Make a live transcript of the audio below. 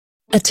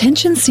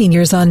Attention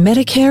seniors on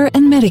Medicare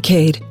and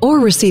Medicaid or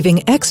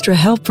receiving extra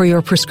help for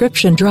your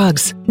prescription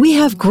drugs. We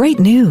have great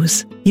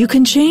news. You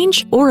can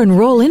change or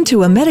enroll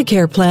into a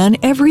Medicare plan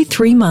every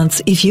 3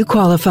 months if you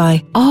qualify,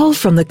 all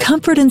from the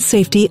comfort and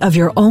safety of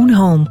your own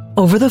home,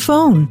 over the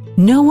phone.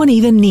 No one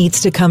even needs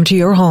to come to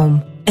your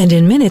home. And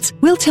in minutes,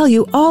 we'll tell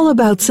you all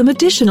about some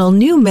additional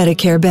new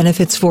Medicare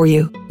benefits for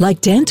you, like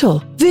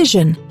dental,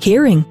 vision,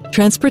 hearing,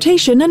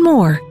 transportation, and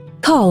more.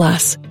 Call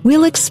us.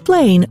 We'll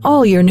explain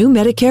all your new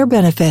Medicare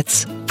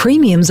benefits.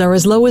 Premiums are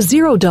as low as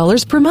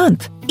 $0 per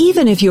month.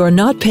 Even if you are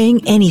not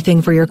paying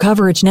anything for your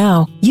coverage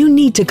now, you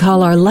need to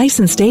call our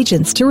licensed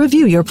agents to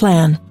review your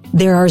plan.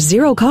 There are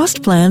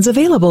zero-cost plans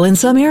available in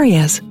some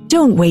areas.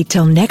 Don't wait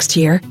till next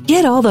year.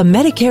 Get all the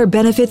Medicare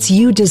benefits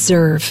you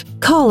deserve.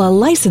 Call a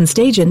licensed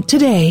agent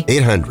today.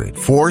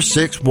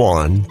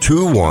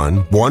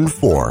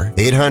 800-461-2114.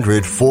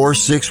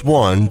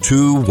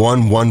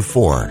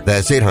 800-461-2114.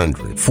 That's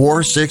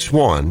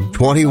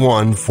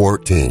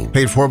 800-461-2114.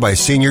 Paid for by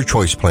Senior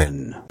Choice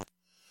Plan.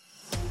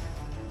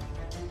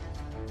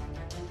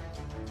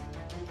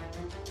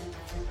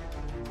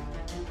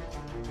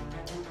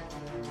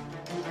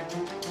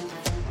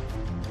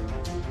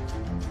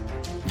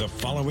 The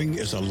following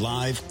is a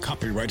live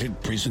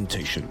copyrighted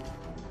presentation.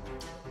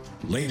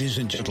 Ladies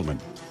and gentlemen,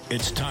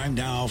 it's time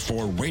now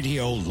for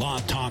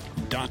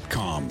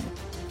RadioLawTalk.com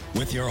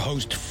with your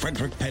host,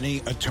 Frederick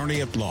Penny, attorney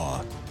at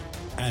law.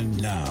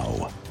 And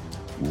now,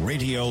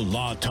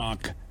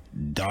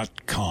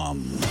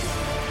 RadioLawTalk.com.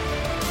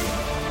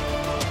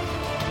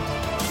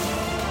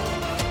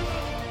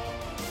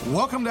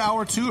 Welcome to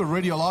Hour 2 of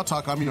Radio Law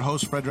Talk. I'm your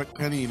host, Frederick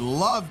Penny.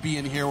 Love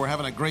being here. We're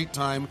having a great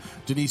time.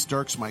 Denise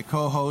Dirks, my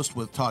co-host,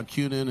 with Todd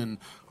Cunin and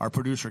our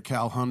producer,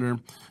 Cal Hunter.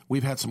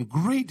 We've had some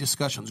great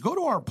discussions. Go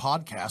to our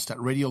podcast at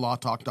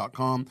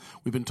RadioLawTalk.com.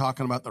 We've been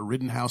talking about the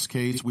Rittenhouse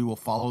case. We will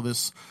follow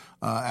this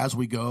as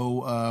we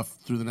go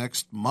through the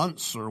next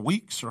months or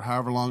weeks or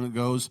however long it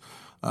goes.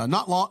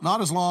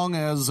 Not as long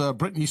as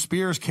Britney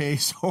Spears'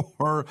 case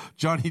or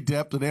Johnny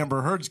Depp and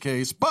Amber Heard's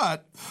case,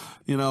 but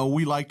you know,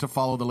 we like to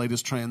follow the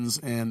latest trends,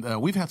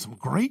 and we've had some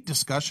great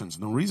discussions.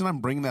 And the reason I'm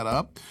bringing that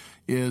up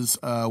is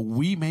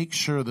we make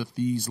sure that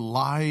these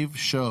live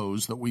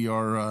shows that we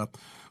are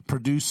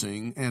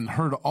producing and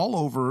heard all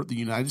over the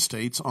United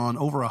States on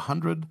over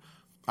 100.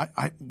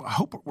 I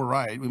hope we're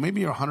right. We may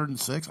be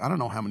 106. I don't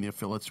know how many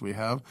affiliates we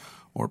have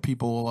or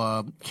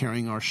people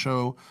carrying our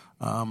show,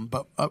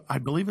 but I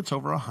believe it's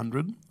over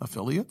 100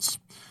 affiliates.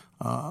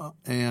 But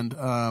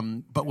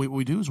what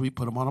we do is we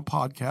put them on a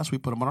podcast. We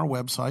put them on our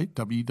website,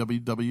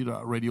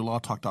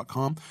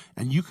 www.radiolawtalk.com,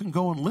 and you can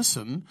go and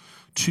listen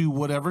to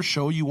whatever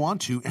show you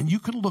want to, and you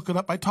can look it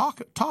up by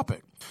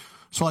topic.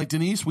 So like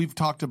Denise, we've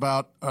talked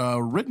about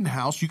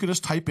Rittenhouse. You can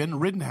just type in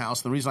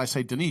Rittenhouse. The reason I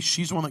say Denise,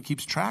 she's the one that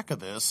keeps track of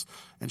this,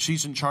 and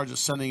she's in charge of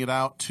sending it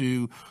out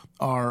to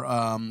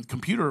our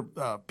computer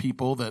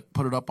people that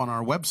put it up on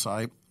our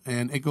website,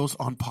 and it goes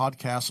on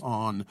podcasts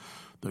on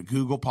the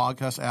Google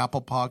Podcasts,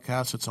 Apple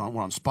Podcasts.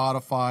 We're on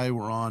Spotify.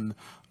 We're on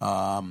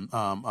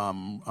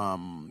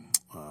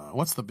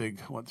what's the big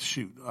Cal,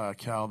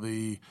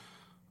 the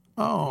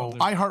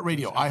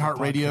iHeartRadio.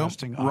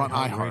 We're on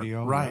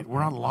iHeart. Right.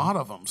 We're on a lot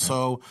of them. Yeah.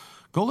 So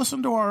go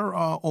listen to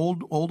our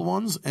old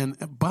ones,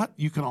 but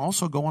you can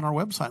also go on our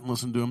website and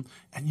listen to them,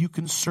 and you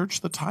can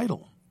search the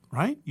title,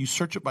 right? You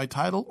search it by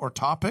title or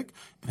topic,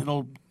 and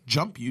it'll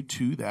jump you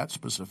to that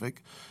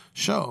specific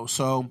show.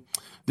 So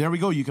there we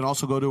go. You can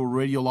also go to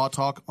Radio Law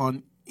Talk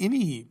on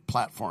any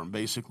platform,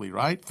 basically,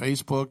 right?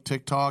 Facebook,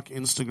 TikTok,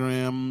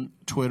 Instagram,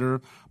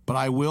 Twitter. But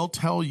I will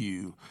tell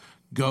you,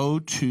 go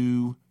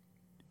to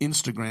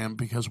Instagram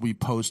because we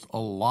post a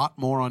lot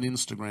more on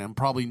Instagram,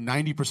 probably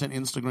 90%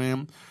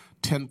 Instagram,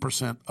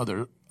 10%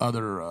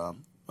 other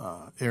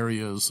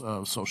areas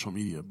of social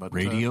media. But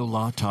Radio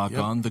Law Talk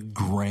on the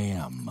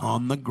gram.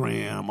 On the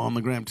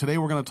gram. Today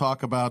we're going to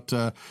talk about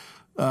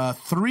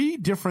 3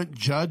 different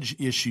judge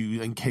issue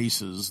and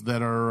cases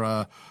that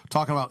are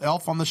talking about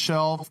Elf on the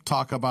Shelf,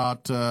 talk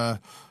about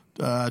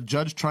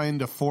judge trying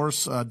to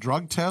force a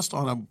drug test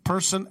on a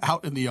person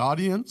out in the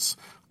audience,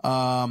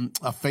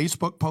 a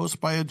Facebook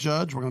post by a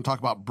judge. We're going to talk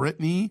about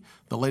Britney,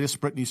 the latest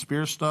Britney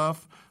Spears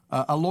stuff,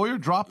 a lawyer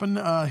dropping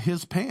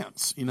his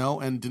pants,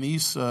 and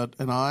Denise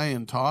and I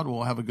and Todd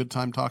will have a good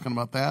time talking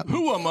about that.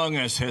 Who among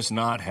us has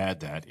not had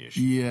that issue?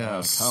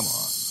 Yes. Come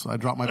on. I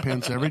drop my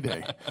pants every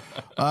day.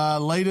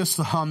 Latest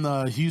on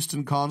the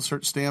Houston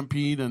concert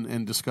stampede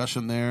and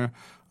discussion there.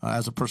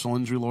 As a personal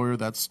injury lawyer,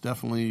 that's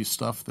definitely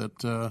stuff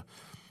that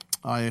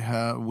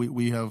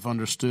we have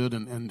understood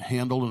and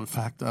handled. In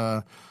fact,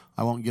 I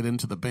won't get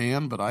into the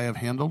ban, but I have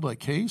handled a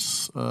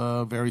case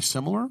very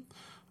similar.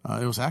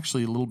 It was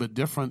actually a little bit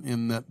different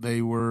in that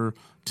they were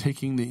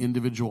taking the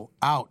individual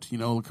out,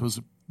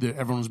 because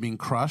everyone was being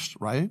crushed,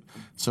 right?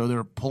 So they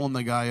were pulling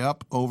the guy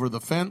up over the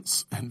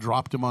fence and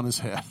dropped him on his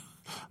head.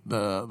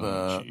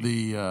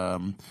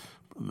 The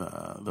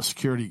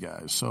security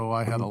guys. So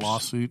I had a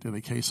lawsuit and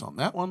a case on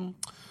that one.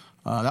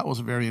 That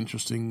was a very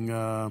interesting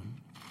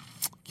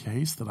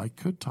case that I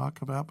could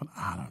talk about, but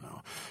I don't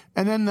know.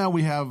 And then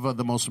we have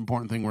the most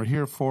important thing we're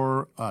here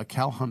for.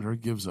 Cal Hunter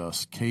gives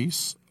us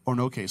case or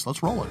no case.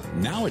 Let's roll it.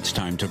 Now it's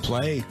time to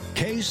play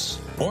Case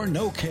or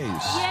No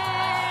Case.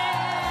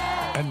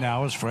 And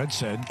now, as Fred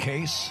said,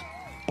 case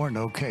or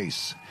no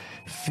case.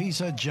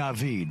 Fiza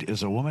Javid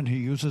is a woman who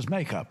uses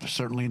makeup.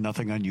 Certainly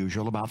nothing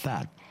unusual about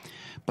that.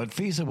 But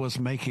Fiza was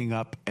making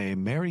up a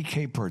Mary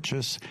Kay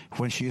purchase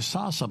when she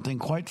saw something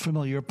quite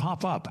familiar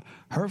pop up,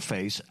 her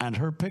face and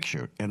her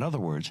picture. In other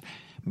words,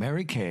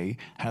 Mary Kay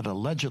had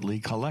allegedly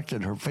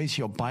collected her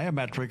facial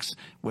biometrics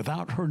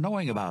without her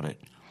knowing about it.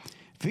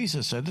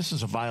 Fiza said, "This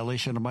is a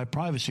violation of my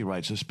privacy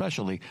rights,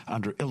 especially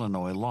under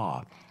Illinois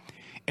law."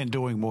 In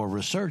doing more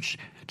research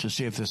to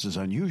see if this is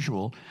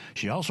unusual,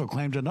 she also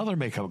claimed another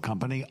makeup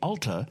company,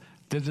 Ulta,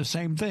 did the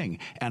same thing,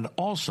 and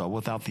also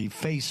without the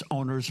face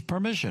owner's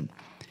permission.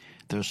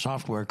 There's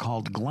software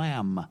called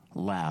Glam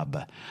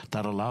Lab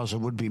that allows a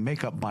would-be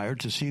makeup buyer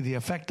to see the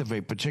effect of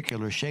a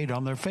particular shade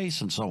on their face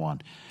and so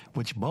on,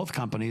 which both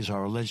companies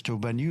are alleged to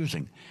have been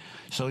using.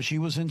 So she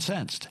was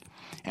incensed.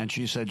 And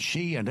she said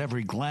she and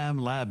every Glam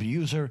Lab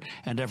user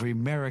and every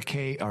Mary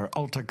Kay or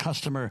Ulta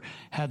customer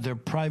had their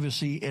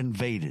privacy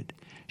invaded.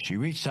 She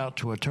reached out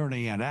to an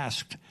attorney, and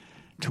asked,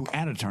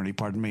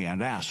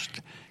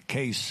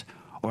 case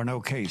or no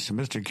case.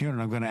 Mr.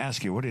 Cunin, I'm going to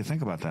ask you, what do you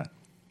think about that?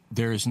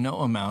 There is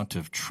no amount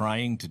of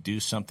trying to do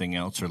something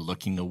else or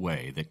looking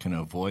away that can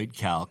avoid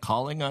Cal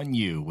calling on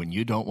you when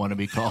you don't want to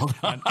be called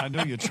on. I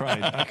know you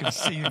tried. I can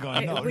see you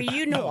going, no. Well,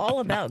 you know all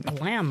about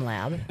Glam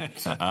Lab.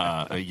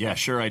 Yeah,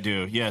 sure I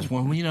do. Yes,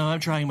 when I'm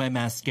trying my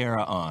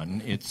mascara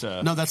on, it's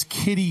no, that's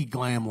Kitty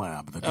Glam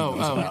Lab.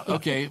 That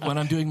okay. When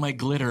I'm doing my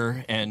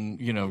glitter and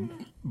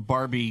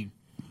Barbie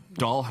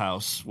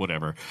dollhouse,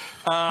 whatever.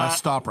 I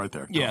stop right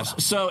there.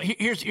 Yes. So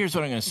here's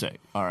what I'm going to say.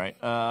 All right.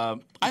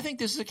 I think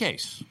this is a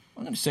case.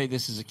 I'm going to say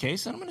this is a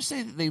case, and I'm going to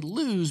say that they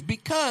lose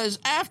because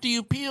after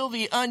you peel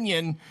the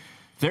onion,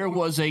 there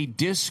was a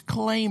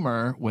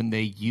disclaimer when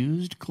they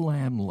used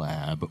Glam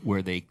Lab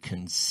where they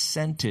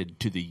consented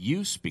to the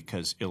use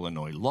because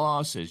Illinois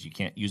law says you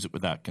can't use it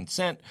without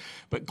consent,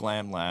 but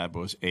Glam Lab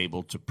was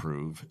able to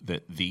prove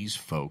that these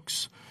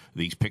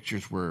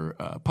pictures were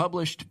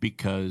published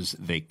because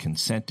they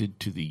consented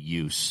to the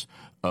use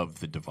of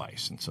the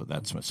device. And so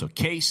so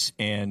case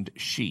and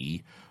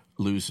she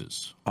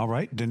loses. All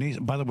right, Denise.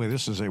 By the way,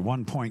 this is a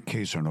 1-point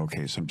case or no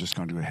case. I'm just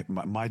going to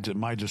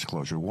my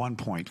disclosure. 1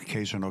 point,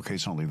 case or no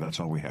case only.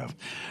 That's all we have.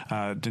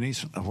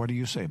 Denise, what do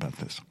you say about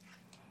this?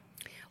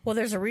 Well,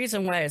 there's a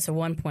reason why it's a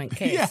 1-point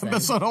case. Yeah, then.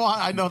 but so do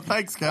I. I know.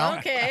 Thanks, Cal.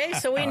 Okay,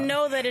 so we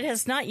know that it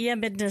has not yet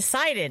been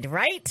decided,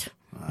 right?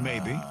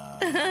 Maybe.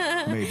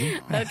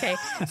 Okay.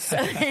 So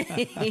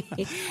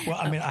well,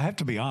 I mean, I have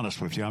to be honest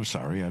with you. I'm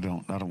sorry. I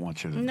don't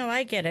want you to. No,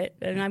 I get it,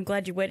 and I'm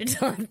glad you waited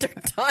till after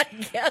Todd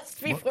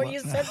guessed before you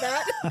said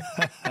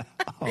that.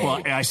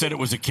 Well, I said it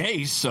was a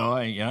case, so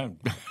I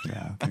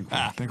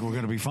think we're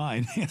going to be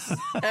fine.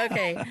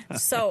 Okay.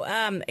 So,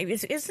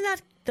 isn't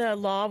that the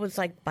law was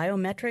like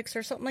biometrics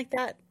or something like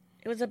that?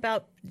 It was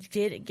about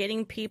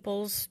getting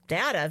people's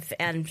data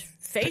and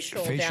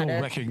facial data.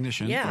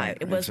 recognition. Yeah, right,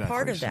 it was exactly.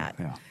 part of that.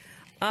 Yeah.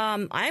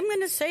 I'm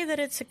going to say that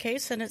it's a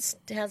case and it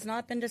has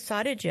not been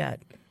decided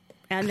yet.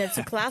 And it's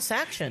a class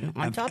action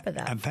on top of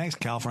that. And thanks,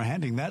 Cal, for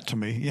handing that to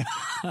me. Yeah.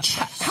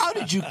 How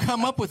did you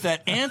come up with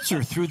that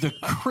answer through the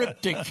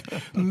cryptic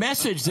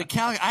message that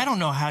Cal... I don't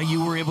know how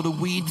you were able to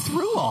weed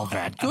through all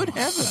that. Good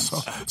heavens.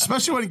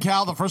 Especially when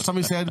Cal, the first time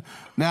he said,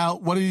 now,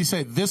 what did he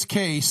say? This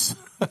case...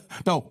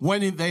 No,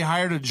 when they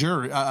hired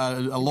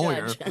a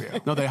lawyer.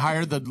 No, they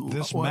hired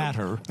This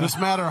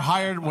matter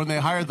hired when they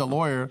hired the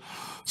lawyer.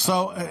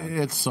 So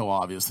it's so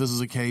obvious. This is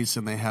a case,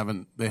 and they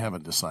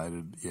haven't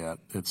decided yet.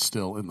 It's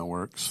still in the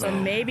works. So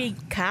maybe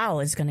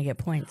Cal is going to get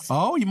points.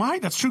 Oh, you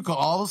might. That's true.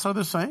 All of us are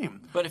the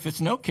same. But if it's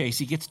no case,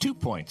 he gets 2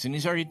 points, and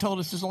he's already told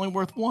us it's only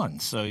worth 1.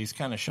 So he's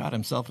kind of shot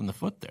himself in the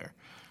foot there.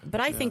 But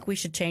I think we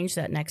should change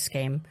that next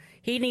game.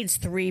 He needs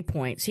 3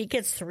 points. He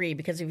gets 3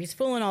 because if he's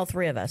fooling all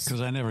 3 of us.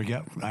 Because I never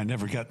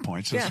get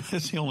points. Yeah.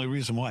 That's the only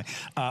reason why.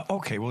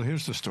 Okay, well,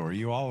 here's the story.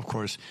 You all, of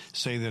course,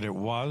 say that it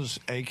was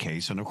a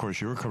case, and of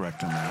course, you were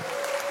correct in that.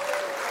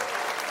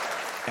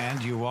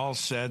 And you all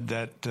said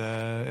that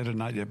it had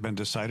not yet been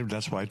decided.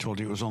 That's why I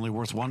told you it was only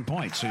worth 1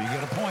 point. So you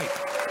get a point.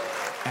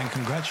 And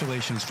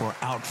congratulations for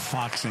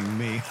outfoxing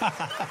me.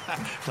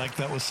 Like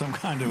that was some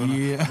kind of a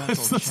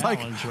mental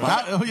challenge,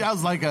 right? That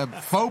was like a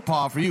faux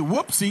pas for you.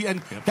 Whoopsie.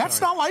 And that's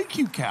not like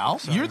you, Cal.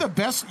 Sorry. You're the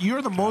best.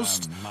 You're the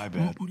most. My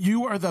bad.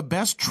 You are the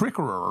best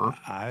trickerer.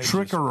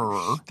 Stepped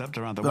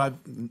around the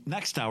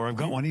next hour, I've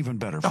got one even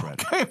better,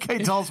 Fred. Okay,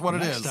 tell us what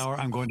it is. Next hour,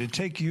 I'm going to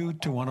take you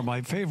to one of my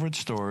favorite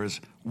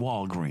stores,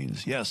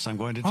 Walgreens. Yes, I'm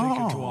going to take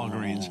you to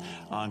Walgreens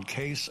on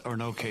case or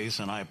no case,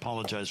 and I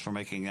apologize for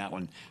making that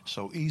one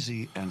so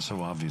easy and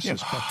so obvious,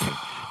 especially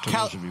to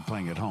those of you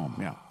playing at home.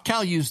 Yeah,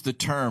 Cal used the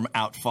term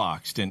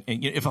outfoxed, and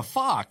if a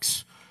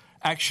fox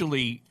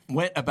actually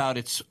went about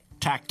its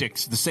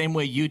tactics the same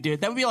way you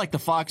did. That would be like the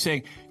fox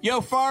saying, "Yo,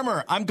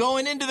 farmer, I'm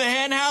going into the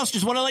hen house.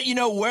 Just want to let you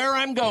know where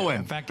I'm going."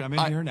 In fact, I'm in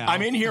here now.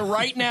 I'm in here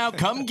right now.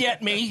 Come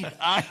get me.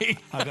 I've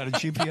got a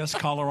GPS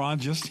collar on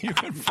just so you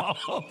can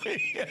follow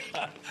me.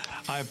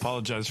 I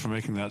apologize for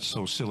making that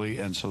so silly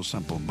and so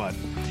simple, but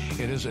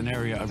it is an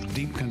area of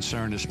deep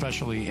concern,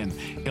 especially in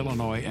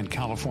Illinois and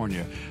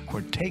California,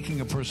 where taking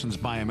a person's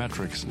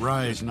biometrics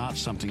is not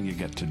something you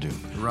get to do.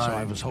 Right. So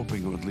I was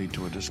hoping it would lead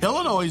to a discussion.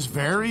 Illinois is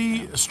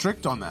very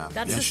strict on that.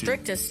 That's the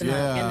strictest in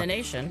the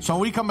nation. So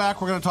when we come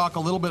back, we're going to talk a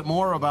little bit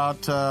more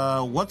about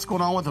what's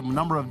going on with a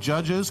number of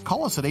judges.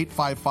 Call us at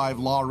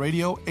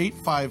 855-LAW-RADIO,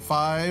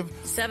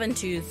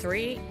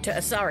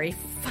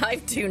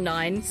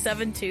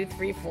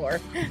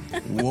 529-7234.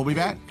 We'll be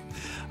back.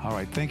 All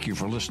right, thank you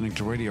for listening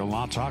to Radio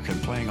Law Talk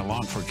and playing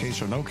along for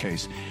Case or No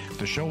Case.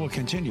 The show will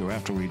continue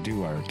after we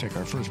take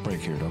our first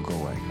break here. Don't go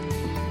away.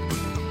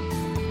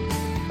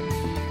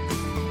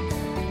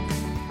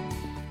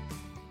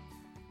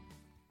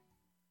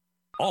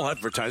 All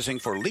advertising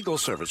for legal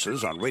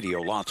services on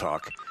Radio Law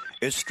Talk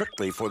is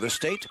strictly for the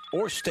state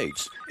or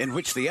states in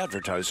which the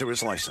advertiser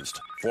is licensed.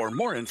 For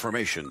more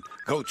information,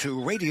 go to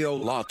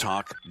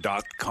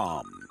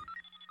radiolawtalk.com.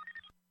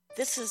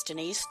 This is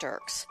Denise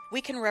Dirks.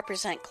 We can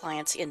represent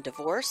clients in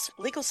divorce,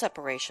 legal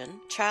separation,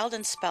 child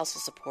and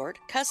spousal support,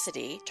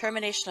 custody,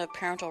 termination of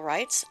parental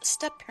rights,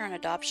 step-parent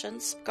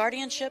adoptions,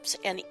 guardianships,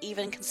 and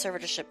even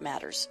conservatorship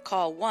matters.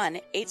 Call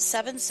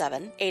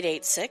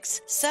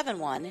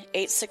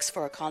 1-877-886-7186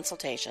 for a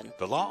consultation.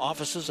 The law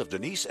offices of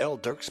Denise L.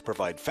 Dirks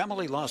provide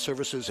family law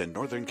services in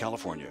Northern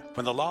California.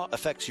 When the law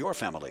affects your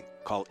family,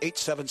 call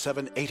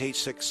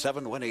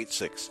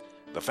 877-886-7186.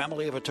 The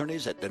family of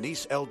attorneys at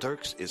Denise L.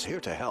 Dirks is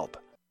here to help.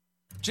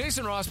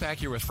 Jason Ross back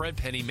here with Fred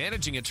Penny,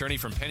 managing attorney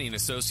from Penny &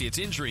 Associates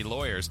Injury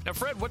Lawyers. Now,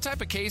 Fred, what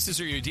type of cases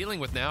are you dealing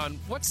with now, and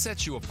what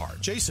sets you apart?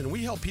 Jason,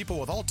 we help people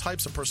with all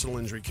types of personal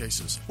injury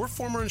cases. We're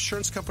former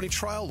insurance company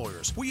trial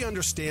lawyers. We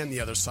understand the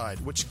other side,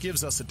 which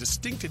gives us a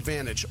distinct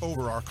advantage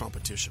over our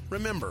competition.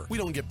 Remember, we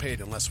don't get paid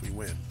unless we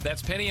win.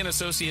 That's Penny &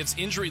 Associates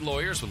Injury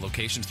Lawyers with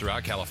locations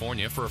throughout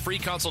California. For a free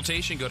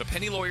consultation, go to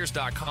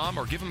pennylawyers.com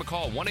or give them a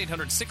call,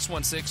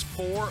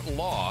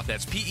 1-800-616-4LAW.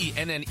 That's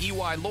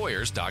PENNEY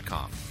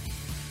lawyers.com.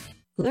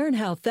 Learn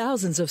how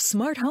thousands of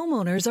smart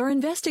homeowners are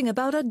investing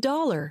about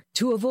 $1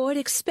 to avoid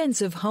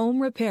expensive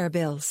home repair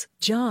bills.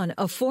 John,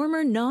 a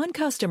former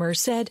non-customer,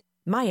 said,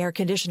 "My air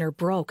conditioner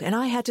broke and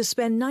I had to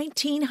spend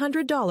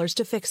 $1,900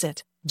 to fix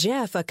it."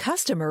 Jeff, a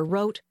customer,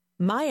 wrote,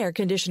 "My air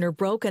conditioner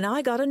broke and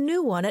I got a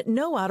new one at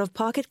no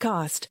out-of-pocket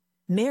cost."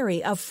 Mary,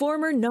 a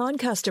former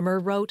non-customer,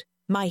 wrote,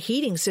 "My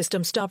heating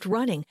system stopped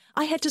running.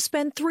 I had to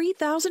spend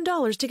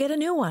 $3,000 to get a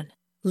new one."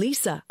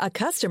 Lisa, a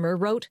customer,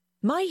 wrote,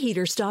 "My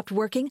heater stopped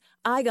working.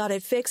 I got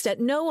it fixed at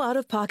no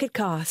out-of-pocket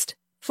cost."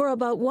 For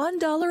about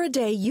 $1 a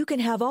day, you can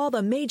have all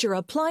the major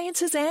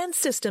appliances and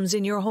systems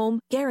in your home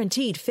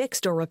guaranteed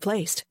fixed or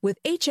replaced with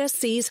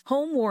HSC's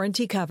home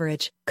warranty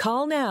coverage.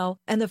 Call now,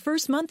 and the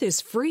first month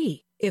is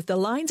free. If the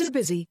lines are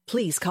busy,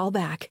 please call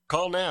back.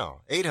 Call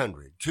now,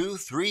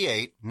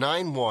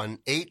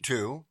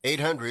 800-238-9182,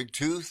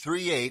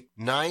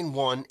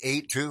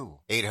 800-238-9182,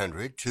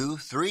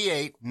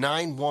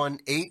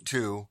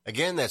 800-238-9182.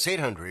 Again, that's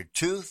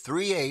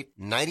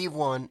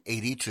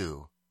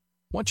 800-238-9182.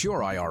 What's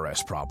your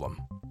IRS problem?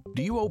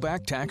 Do you owe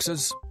back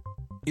taxes?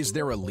 Is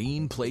there a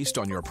lien placed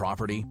on your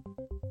property?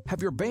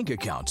 Have your bank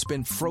accounts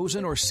been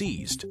frozen or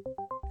seized?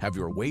 Have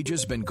your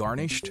wages been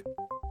garnished?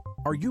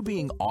 Are you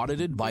being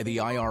audited by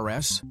the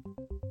IRS?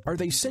 Are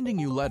they sending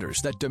you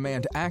letters that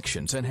demand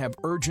actions and have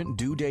urgent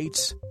due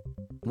dates?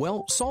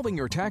 Well, solving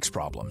your tax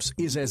problems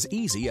is as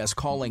easy as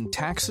calling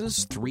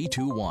Taxes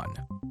 321.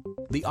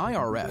 The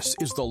IRS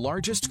is the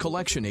largest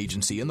collection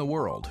agency in the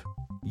world.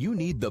 You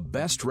need the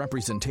best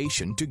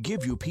representation to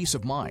give you peace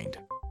of mind.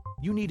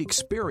 You need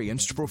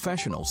experienced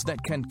professionals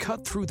that can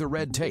cut through the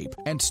red tape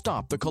and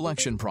stop the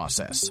collection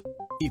process.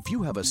 If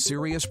you have a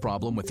serious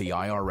problem with the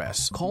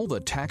IRS, call the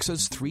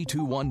Taxes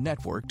 321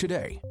 network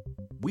today.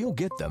 We'll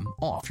get them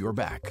off your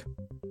back.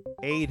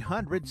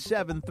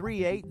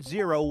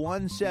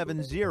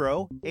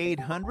 800-738-0170,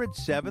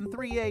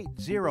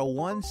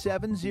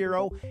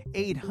 800-738-0170,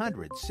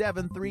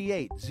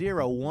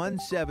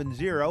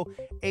 800-738-0170,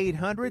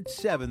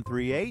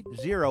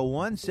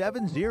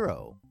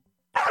 800-738-0170.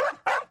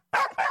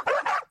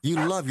 You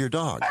love your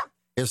dog.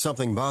 Is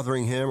something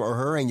bothering him or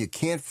her and you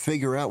can't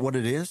figure out what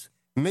it is?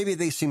 Maybe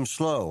they seem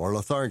slow or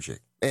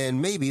lethargic,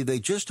 and maybe they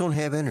just don't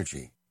have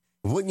energy.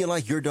 Wouldn't you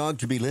like your dog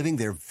to be living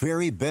their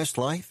very best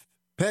life?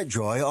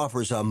 PetJoy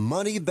offers a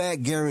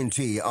money-back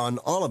guarantee on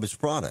all of its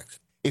products.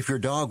 If your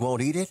dog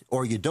won't eat it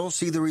or you don't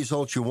see the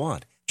results you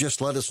want, just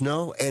let us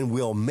know and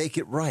we'll make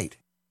it right.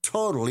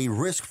 Totally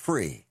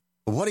risk-free.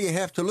 What do you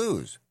have to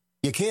lose?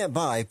 You can't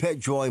buy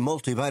PetJoy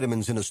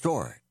multivitamins in a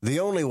store. The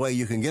only way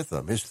you can get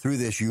them is through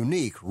this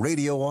unique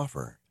radio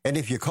offer. And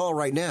if you call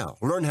right now,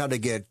 learn how to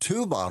get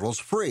 2 bottles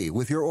free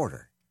with your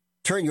order.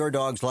 Turn your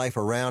dog's life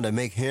around and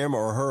make him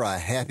or her a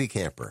happy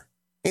camper.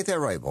 Ain't that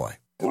right, boy?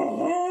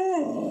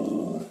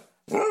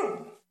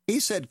 He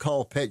said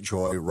call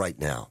PetJoy right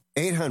now.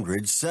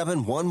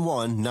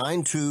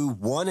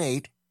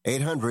 800-711-9218.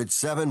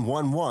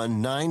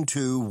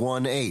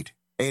 800-711-9218.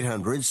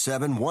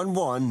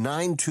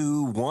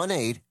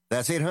 800-711-9218.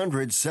 That's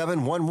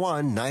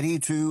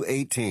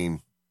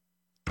 800-711-9218.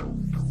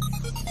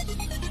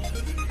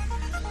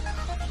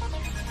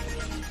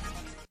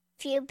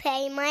 If you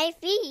pay my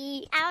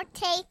fee, I'll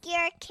take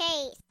your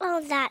case.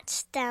 Oh,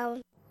 that's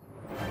down.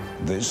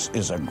 This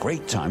is a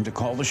great time to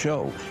call the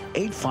show.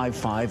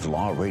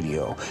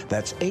 855-LAW-RADIO.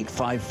 That's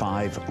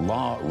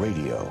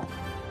 855-LAW-RADIO.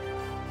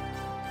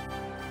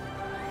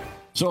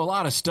 So a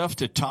lot of stuff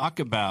to talk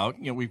about.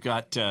 You know, we've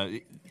got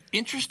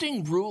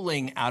interesting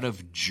ruling out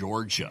of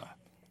Georgia.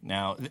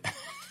 Now,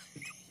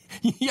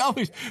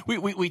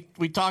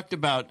 we talked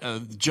about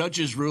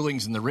judges'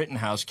 rulings in the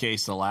Rittenhouse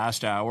case the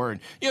last hour, and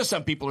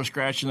some people are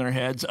scratching their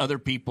heads, other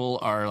people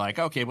are like,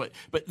 okay, but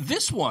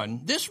this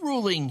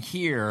ruling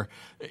here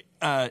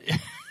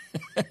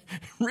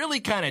really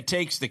kind of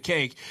takes the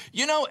cake.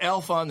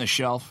 Elf on the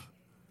Shelf.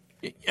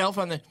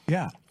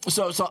 Yeah.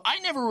 So I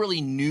never really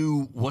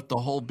knew what the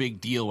whole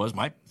big deal was.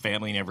 My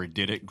family never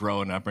did it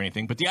growing up or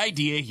anything. But the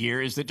idea here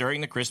is that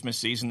during the Christmas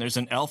season, there's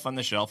an elf on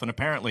the shelf. And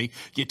apparently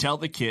you tell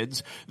the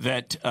kids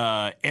that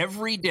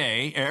every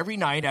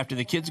night after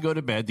the kids go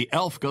to bed, the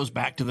elf goes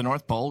back to the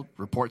North Pole,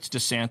 reports to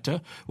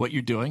Santa what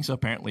you're doing. So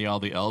apparently all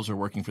the elves are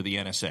working for the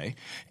NSA.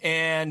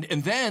 And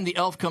then the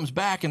elf comes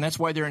back, and that's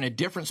why they're in a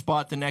different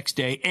spot the next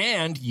day.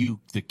 And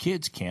the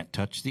kids can't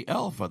touch the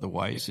elf.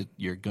 Otherwise,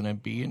 you're going to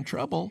be in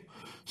trouble.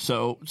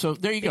 So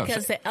there you go.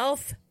 Because the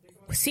elf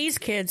sees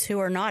kids who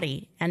are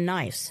naughty and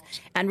nice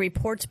and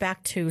reports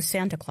back to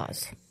Santa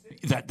Claus.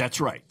 That's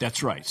right.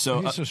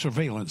 So it's a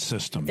surveillance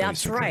system.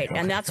 That's basically. right. Okay,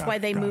 And that's why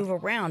they move it.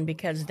 around,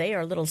 because they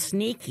are little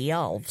sneaky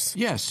elves.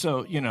 Yes,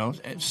 so,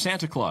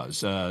 Santa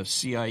Claus,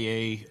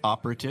 CIA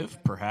operative,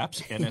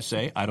 perhaps,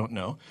 NSA, I don't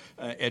know.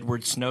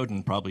 Edward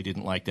Snowden probably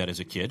didn't like that as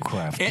a kid.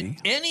 Crafty.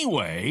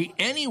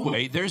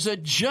 Anyway, there's a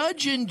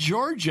judge in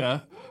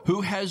Georgia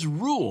who has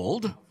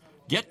ruled,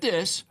 get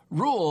this,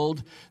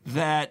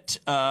 that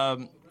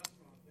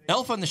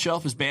Elf on the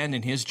Shelf is banned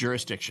in his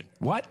jurisdiction.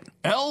 What?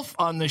 Elf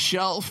on the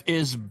Shelf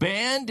is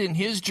banned in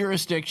his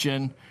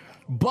jurisdiction,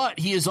 but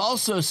he has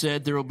also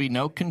said there will be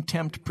no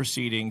contempt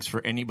proceedings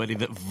for anybody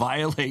that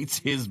violates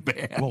his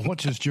ban. Well,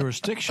 what's his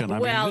jurisdiction?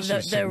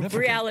 The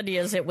reality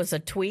is it was a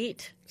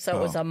tweet, so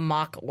it was a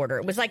mock order.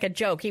 It was like a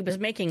joke. He was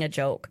making a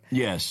joke.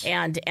 Yes.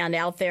 And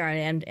out there,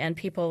 and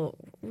people,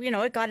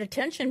 it got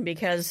attention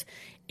because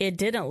it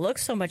didn't look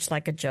so much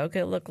like a joke.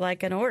 It looked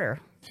like an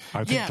order.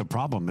 I think the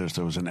problem is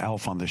there was an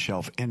elf on the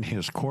shelf in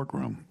his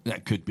courtroom.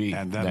 That could be,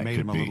 and that made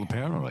him a little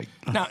paranoid.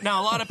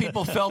 Now, a lot of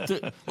people felt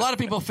that. A lot of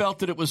people felt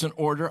that it was an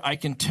order. I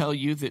can tell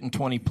you that in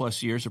 20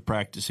 plus years of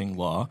practicing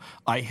law,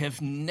 I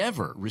have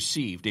never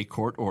received a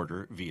court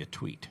order via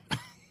tweet.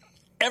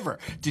 Ever.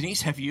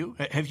 Denise, have you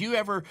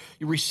ever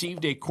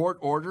received a court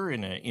order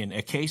in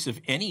a case of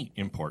any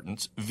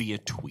importance via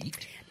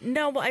tweet?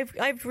 No,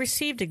 I've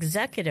received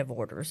executive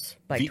orders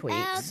by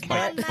tweets.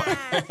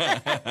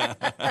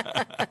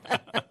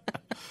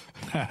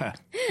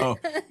 Oh,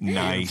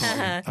 nice.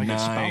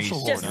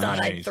 Just thought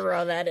I'd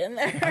throw that in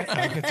there.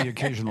 I get the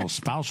occasional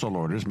spousal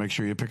orders. Make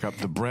sure you pick up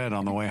the bread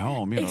on the way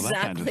home. That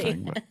kind of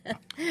thing. But.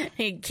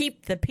 Hey,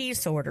 keep the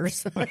peace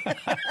orders.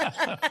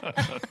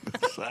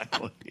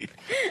 Exactly.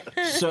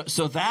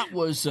 So that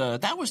was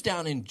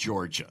down in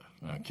Georgia,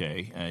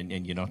 okay,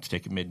 and you don't have to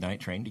take a midnight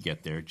train to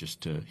get there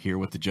just to hear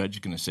what the judge is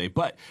going to say.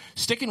 But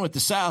sticking with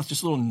the South,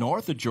 just a little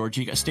north of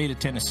Georgia, you got state of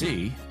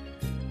Tennessee.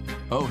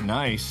 Oh,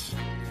 nice.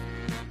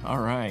 All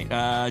right,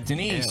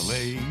 Denise.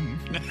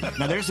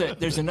 Now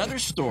there's another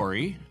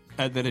story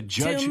that a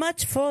judge. Too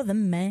much for the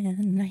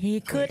man,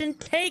 he couldn't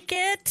take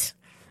it.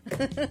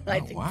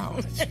 Wow,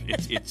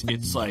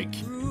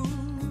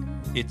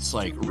 it's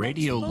like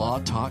radio law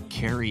talk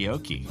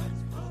karaoke.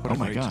 Oh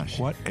my gosh,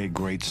 what a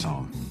great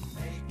song!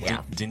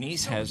 Yeah,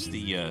 Denise has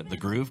the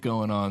groove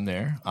going on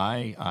there.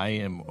 I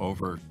am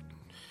over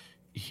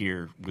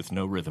here with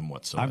no rhythm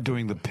whatsoever. I'm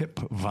doing the Pip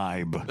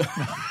vibe.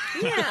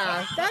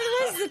 Yeah, that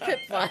was the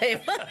Pip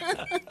vibe.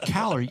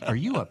 Cal, are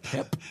you a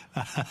Pip?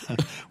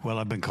 Well,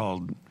 I've been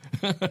called.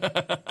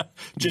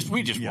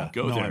 We just won't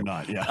go there. I'm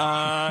not.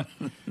 Yeah.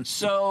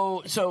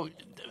 So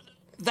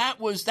that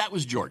was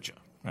Georgia.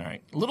 All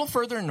right, a little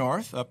further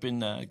north, up in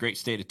the great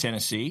state of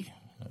Tennessee,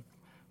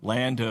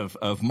 land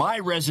of my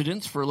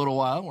residence for a little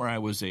while, where I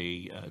was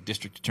a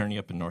district attorney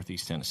up in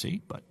Northeast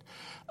Tennessee. But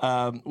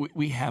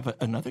we have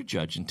another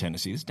judge in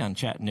Tennessee. This is down in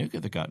Chattanooga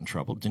that got in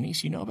trouble.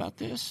 Denise, you know about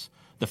this?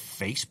 The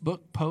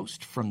Facebook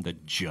post from the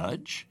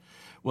judge.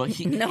 Well,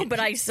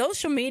 but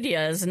social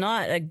media is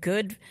not a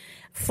good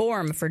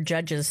form for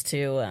judges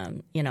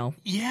to,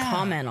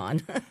 comment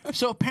on.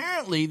 So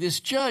apparently, this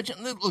judge.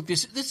 Look,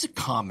 this is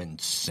common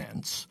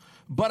sense.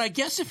 But I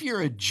guess if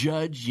you're a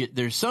judge,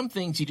 there's some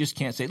things you just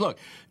can't say. Look,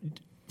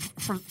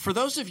 for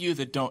those of you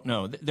that don't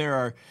know,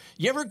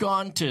 you ever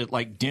gone to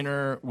like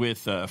dinner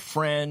with a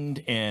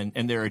friend and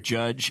they're a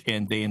judge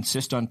and they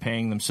insist on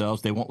paying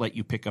themselves? They won't let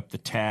you pick up the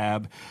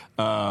tab.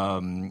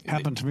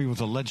 Happened to me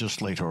with a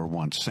legislator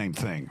once. Same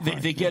thing.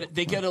 They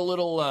get a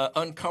little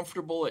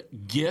uncomfortable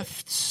at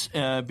gifts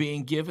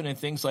being given and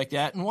things like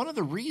that. And one of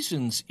the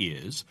reasons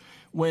is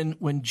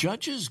when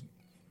judges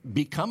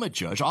become a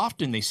judge,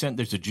 often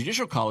there's a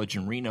judicial college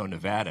in Reno,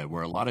 Nevada,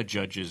 where a lot of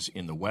judges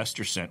in the West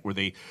are sent, where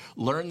they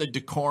learn the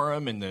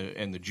decorum and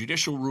the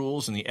judicial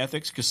rules and the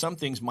ethics, because some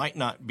things might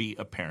not be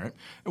apparent.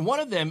 And one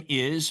of them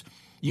is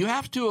you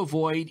have to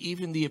avoid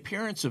even the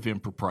appearance of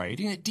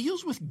impropriety. And it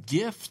deals with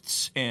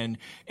gifts and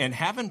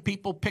having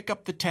people pick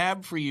up the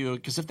tab for you,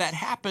 because if that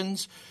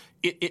happens,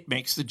 it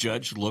makes the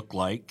judge look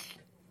like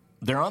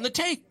they're on the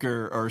take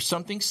or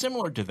something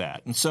similar to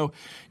that. And so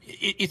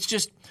it's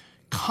just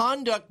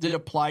conduct that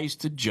applies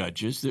to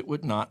judges that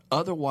would not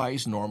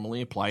otherwise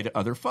normally apply to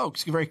other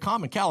folks. It's very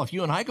common. Cal, if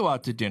you and I go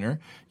out to dinner,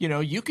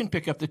 you can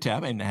pick up the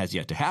tab, and it has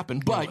yet to happen,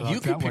 but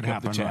you can pick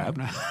up the tab,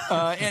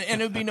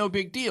 and it would be no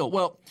big deal.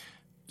 Well,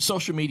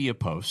 social media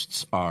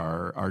posts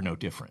are no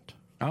different.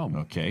 Oh,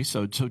 okay.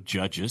 So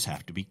judges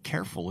have to be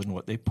careful in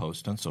what they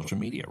post on social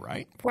media,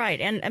 right?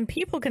 Right, and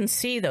people can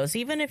see those.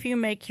 Even if you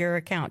make your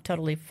account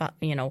totally,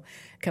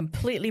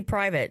 completely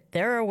private,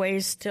 there are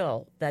ways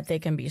still that they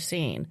can be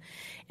seen.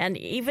 And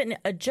even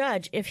a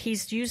judge, if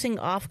he's using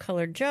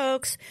off-color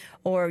jokes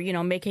or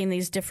making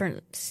these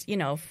different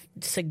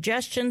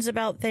suggestions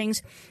about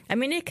things, I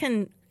mean, it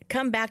can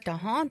come back to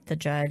haunt the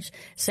judge,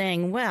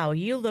 saying, well,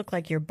 you look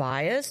like you're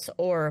biased,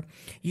 or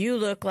you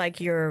look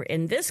like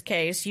in this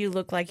case, you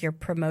look like you're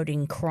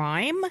promoting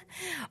crime,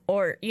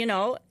 or,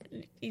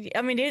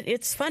 I mean,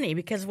 it's funny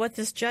because what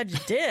this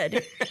judge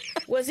did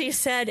was he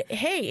said,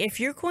 hey, if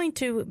you're going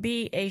to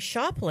be a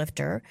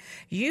shoplifter,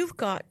 you've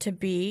got to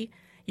be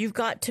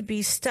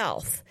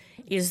stealth.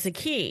 Is the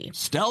key.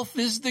 Stealth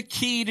is the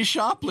key to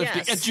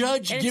shoplifting. Yes. A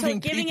judge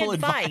giving people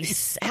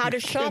advice how to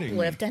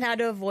shoplift and how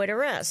to avoid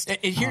arrest. And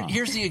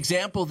here's the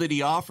example that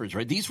he offers,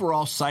 right? These were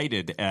all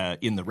cited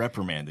in the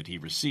reprimand that he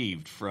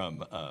received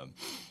from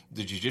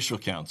the Judicial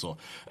Council.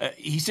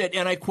 He said,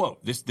 and I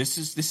quote, this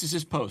is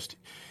his post.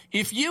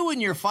 If you and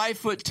your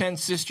 5'10"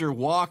 sister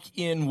walk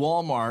in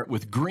Walmart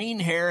with green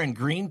hair and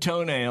green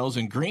toenails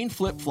and green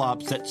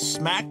flip-flops that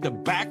smack the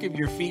back of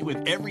your feet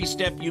with every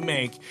step you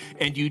make,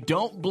 and you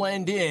don't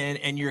blend in,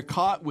 and you're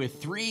caught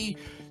with 3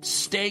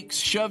 steaks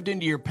shoved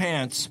into your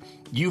pants,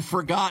 you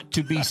forgot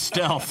to be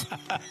stealth.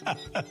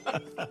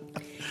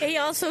 He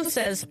also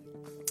says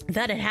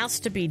that it has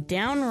to be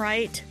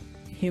downright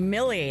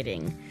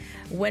humiliating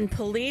when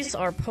police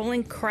are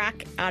pulling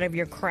crack out of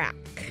your crack.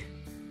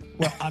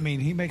 Well, I mean,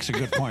 he makes a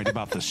good point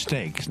about the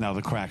steaks. Now,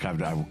 the crack I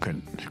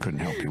couldn't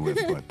help you with.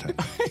 But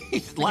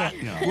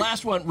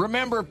last one.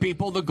 Remember,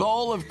 people, the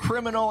goal of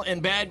criminal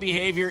and bad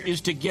behavior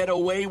is to get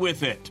away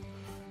with it.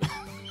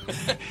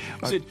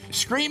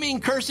 Screaming,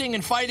 cursing,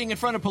 and fighting in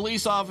front of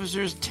police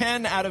officers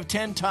 10 out of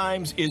 10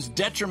 times is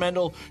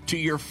detrimental to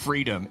your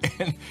freedom.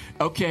 And,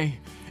 okay,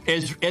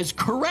 as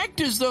correct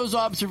as those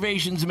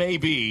observations may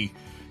be,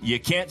 you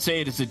can't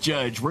say it as a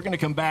judge. We're going to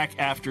come back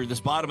after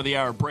this bottom of the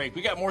hour break.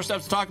 We got more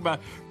stuff to talk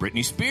about.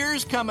 Britney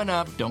Spears coming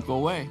up. Don't go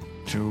away.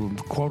 To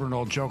quote an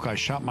old joke, I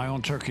shot my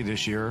own turkey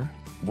this year.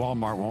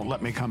 Walmart won't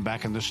let me come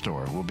back in the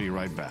store. We'll be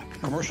right back.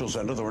 Commercials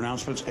and other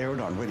announcements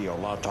aired on Radio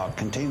Law Talk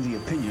contain the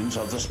opinions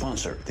of the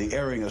sponsor. The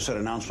airing of said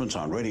announcements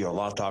on Radio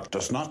Law Talk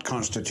does not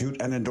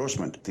constitute an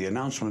endorsement. The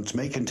announcements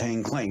may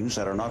contain claims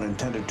that are not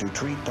intended to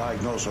treat,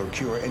 diagnose, or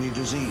cure any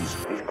disease.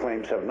 These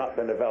claims have not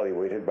been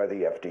evaluated by the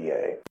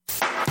FDA.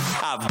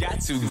 I've got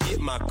to get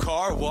my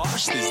car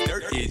washed. This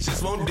dirt, it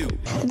just won't do.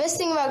 The best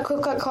thing about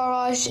Quick Quack Car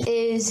Wash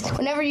is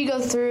whenever you go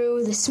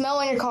through, the smell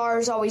on your car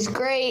is always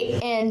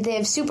great, and they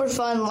have super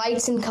fun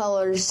lights and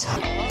colors.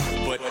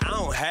 But I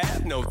don't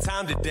have no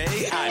time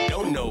today. I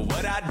don't know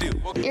what I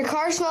do. Your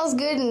car smells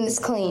good and it's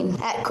clean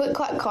at Quick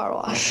Quack Car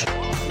Wash.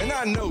 And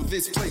I know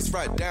this place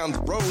right down the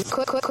road.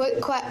 Quick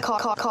Quack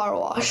Car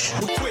Wash.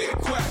 Quick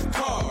Quack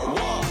Car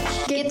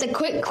Wash. Get the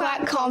Quick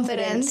Quack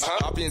confidence.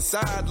 Hop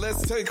inside,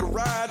 let's take a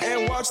ride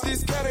and watch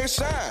this cat and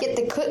shine. Get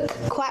the Quick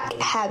Quack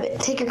habit.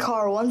 Take your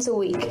car once a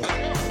week.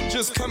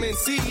 Just come and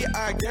see,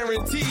 I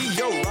guarantee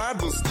your ride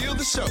will steal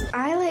the show.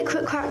 I like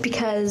Quick Quack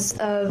because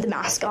of the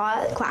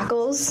mascot,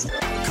 Quackles.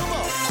 Come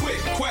on, Quick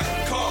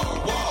Quack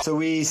Car Wash. So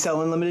we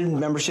sell unlimited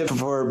membership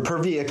per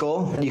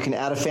vehicle. You can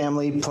add a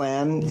family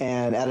plan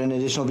and add an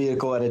additional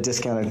vehicle at a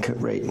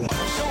discounted rate. Don't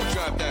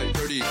drive that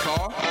dirty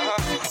car.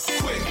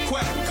 Quick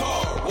Quack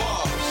Car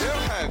Wash. They'll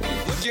have you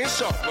looking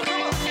sharp.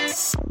 Come on.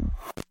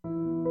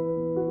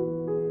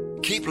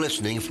 Keep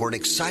listening for an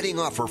exciting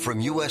offer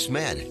from U.S.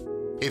 Med.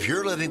 If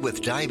you're living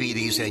with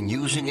diabetes and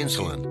using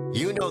insulin,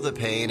 you know the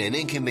pain and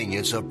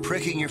inconvenience of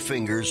pricking your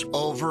fingers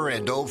over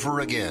and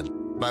over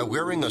again. By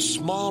wearing a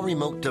small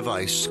remote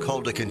device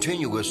called a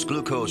continuous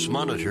glucose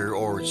monitor,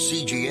 or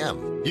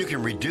CGM, you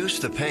can reduce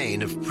the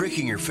pain of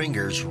pricking your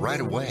fingers right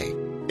away.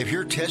 If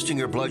you're testing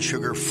your blood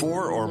sugar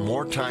 4 or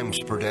more times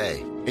per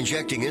day,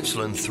 injecting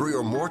insulin 3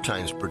 or more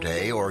times per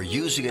day, or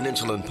using an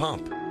insulin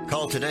pump.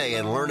 Call today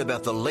and learn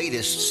about the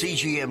latest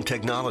CGM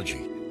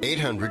technology.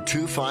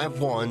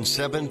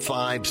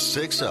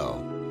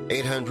 800-251-7560.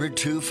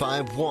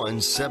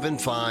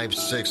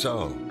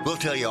 800-251-7560. We'll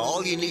tell you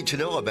all you need to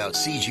know about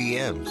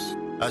CGMs.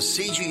 A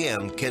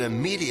CGM can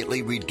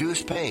immediately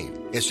reduce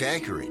pain. It's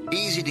accurate,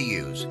 easy to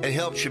use, and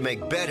helps you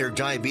make better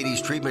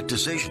diabetes treatment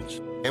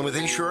decisions. And with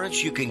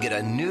insurance, you can get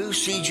a new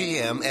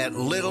CGM at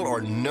little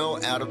or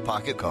no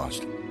out-of-pocket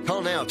cost.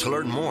 Call now to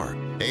learn more.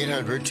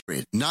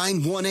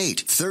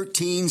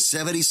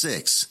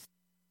 800-918-1376.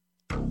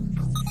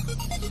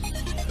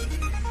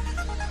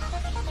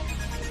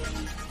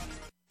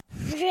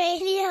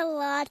 Radio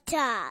Law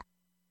Talk.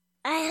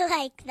 I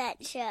like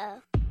that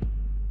show.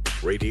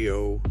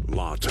 Radio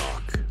Law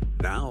Talk.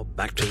 Now,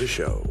 back to the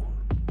show.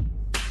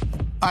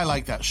 I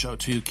like that show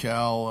too,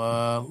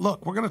 Cal.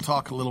 Look, we're going to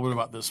talk a little bit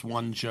about this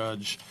one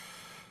judge.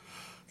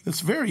 It's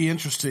very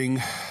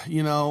interesting.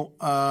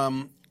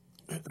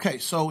 Okay,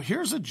 so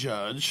here's a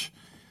judge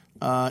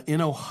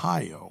in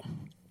Ohio.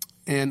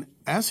 And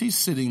as he's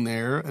sitting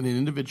there, an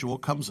individual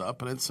comes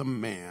up, and it's a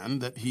man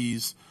that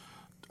he's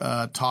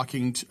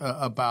talking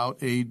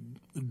about a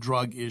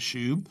drug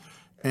issue.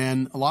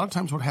 And a lot of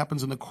times what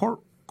happens in the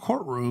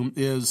courtroom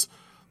is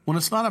when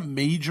it's not a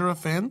major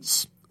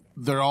offense,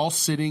 they're all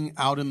sitting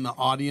out in the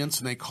audience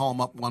and they call them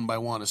up one by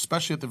one,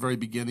 especially at the very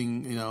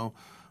beginning,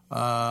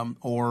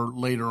 or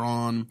later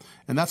on.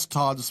 And that's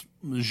Todd's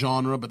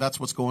genre, but that's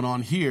what's going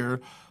on here,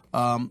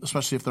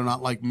 especially if they're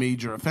not like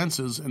major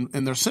offenses.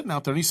 And they're sitting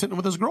out there and he's sitting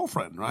with his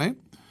girlfriend, right?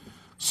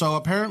 So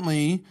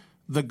apparently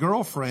the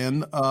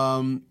girlfriend,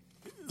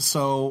 this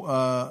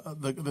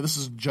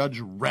is Judge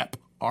Repp,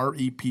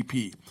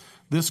 R-E-P-P.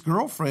 This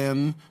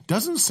girlfriend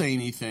doesn't say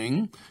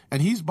anything,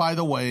 and he's, by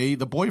the way,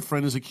 the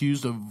boyfriend is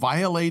accused of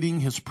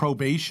violating his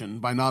probation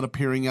by not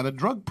appearing at a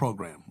drug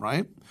program,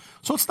 right?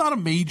 So it's not a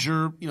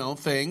major,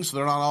 thing, so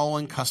they're not all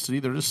in custody.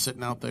 They're just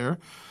sitting out there.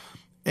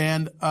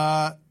 And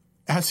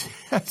as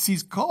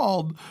he's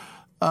called,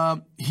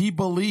 he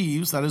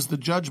believes, that is, the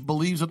judge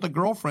believes that the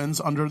girlfriend's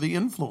under the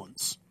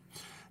influence.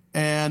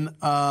 And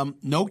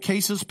no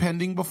cases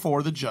pending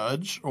before the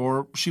judge,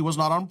 or she was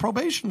not on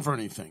probation for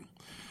anything.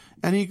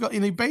 And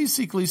he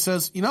basically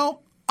says,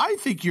 I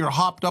think you're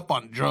hopped up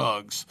on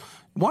drugs.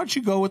 Why don't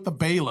you go with the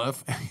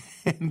bailiff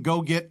and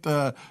go get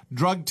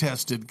drug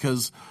tested?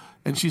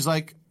 And she's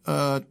like,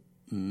 okay.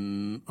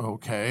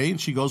 And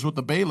she goes with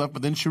the bailiff,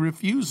 but then she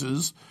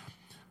refuses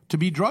to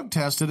be drug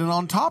tested. And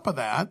on top of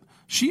that,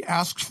 she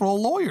asks for a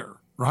lawyer,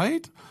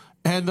 right?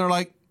 And they're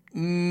like,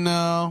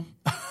 no.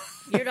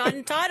 You're not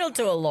entitled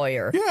to a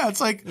lawyer. Yeah,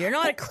 it's like... You're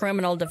not a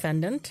criminal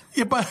defendant.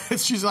 Yeah, but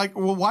she's like,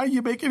 well, why are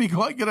you making me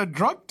go out and get a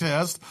drug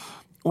test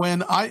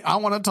when I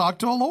want to talk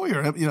to a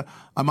lawyer?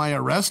 Am I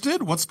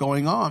arrested? What's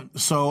going on?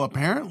 So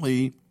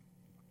apparently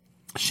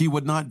she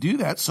would not do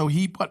that. So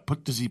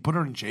does he put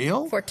her in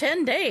jail? For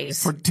 10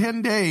 days. For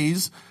 10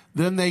 days.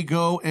 Then they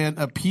go and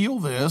appeal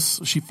this.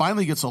 She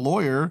finally gets a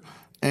lawyer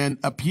and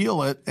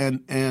appeal it.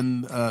 Here's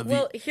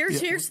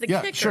the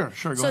kicker.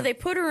 Sure. So they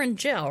put her in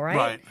jail, right?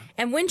 Right.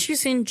 And when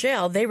she's in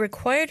jail, they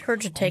required her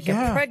to take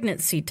a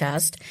pregnancy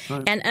test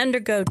and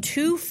undergo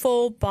 2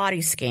 full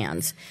body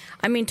scans.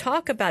 I mean,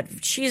 talk about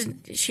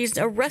she's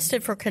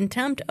arrested for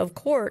contempt of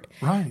court.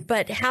 Right.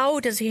 But how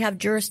does he have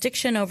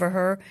jurisdiction over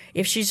her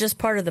if she's just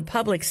part of the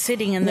public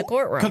sitting in the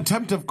courtroom?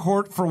 Contempt of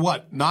court for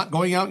what? Not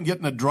going out and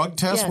getting a drug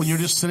test when you're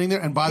just sitting there?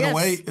 And by the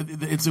way,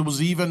 it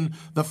was even,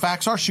 the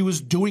facts are she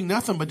was doing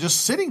nothing but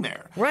just sitting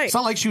there. Right. It's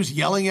not like she was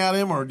yelling at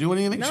him or doing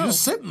anything. No. She was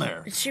just sitting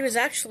there. She was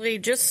actually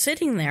just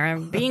sitting there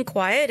and being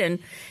quiet. And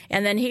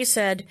then he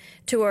said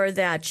to her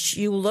that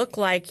you look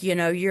like,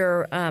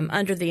 you're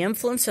under the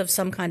influence of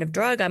some kind of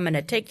drug. I'm going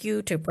to take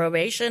you to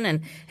probation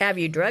and have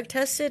you drug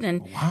tested.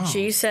 And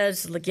she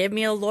says, give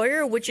me a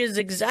lawyer, which is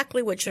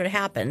exactly what should have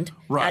happened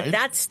at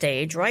that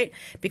stage, right?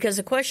 Because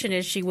the question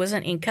is she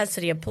wasn't in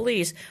custody of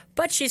police,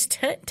 but she's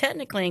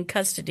technically in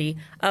custody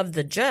of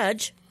the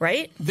judge,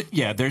 right?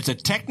 There's a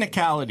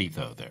technicality,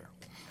 though, there.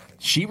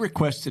 She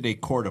requested a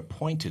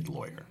court-appointed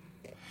lawyer.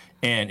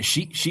 And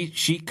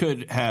she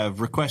could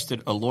have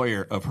requested a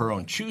lawyer of her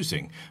own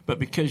choosing, but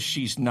because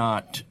she's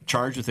not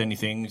charged with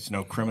anything, it's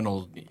no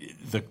criminal,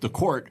 the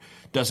court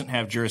doesn't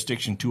have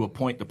jurisdiction to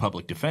appoint the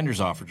public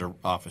defender's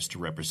office to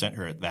represent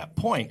her at that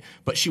point,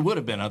 but she would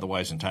have been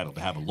otherwise entitled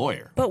to have a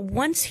lawyer. But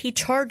once he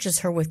charges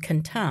her with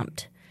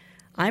contempt,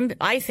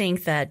 I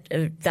think that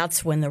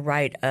that's when the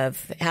right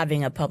of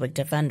having a public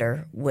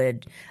defender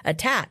would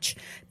attach,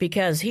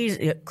 because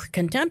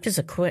contempt is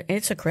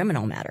it's a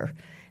criminal matter.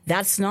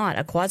 That's not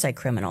a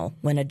quasi-criminal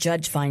when a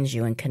judge finds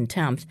you in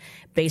contempt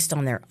based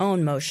on their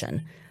own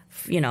motion,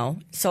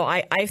 So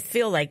I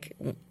feel like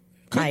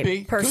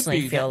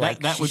personally feel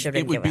like she should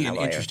have been given a lawyer. It would be an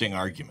interesting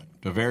argument,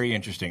 a very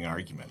interesting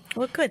argument.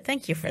 Well, good.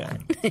 Thank you for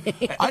that.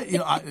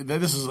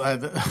 This is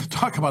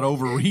talk about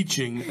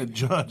overreaching a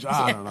judge.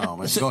 I don't know.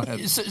 Man. Go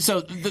ahead.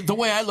 So the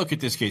way I look at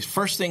this case,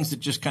 first things that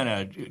just kind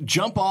of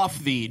jump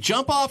off the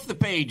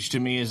page to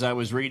me as I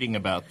was reading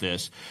about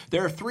this,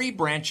 there are 3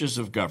 branches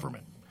of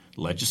government.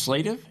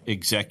 legislative,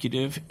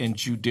 executive, and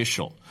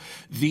judicial.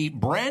 The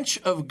branch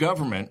of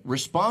government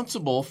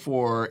responsible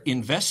for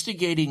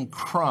investigating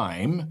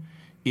crime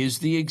is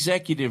the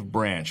executive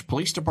branch.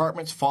 Police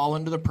departments fall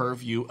under the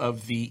purview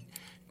of the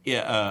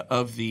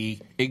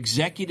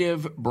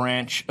executive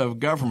branch of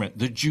government.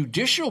 The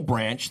judicial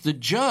branch, the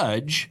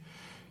judge,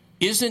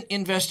 isn't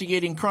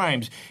investigating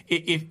crimes.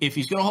 If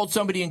he's going to hold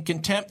somebody in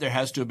contempt, there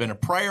has to have been a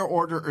prior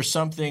order or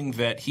something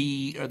that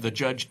the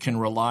judge can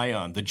rely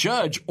on. The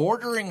judge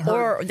ordering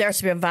her... Or there has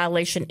to be a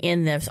violation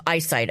in the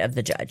eyesight of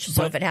the judge.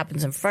 So if it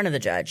happens in front of the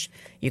judge,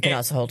 you can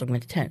also hold him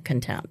in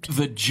contempt.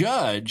 The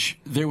judge,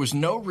 there was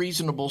no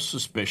reasonable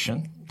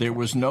suspicion. There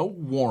was no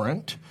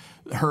warrant.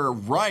 Her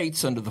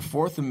rights under the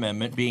Fourth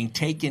Amendment being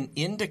taken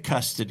into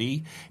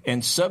custody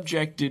and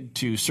subjected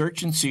to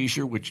search and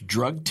seizure, which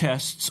drug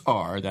tests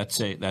are. That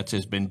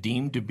has been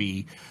deemed to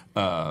be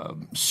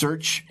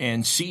search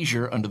and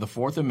seizure under the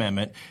Fourth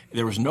Amendment.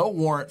 There was no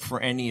warrant for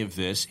any of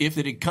this. If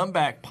it had come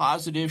back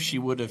positive, she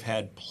would have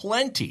had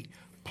plenty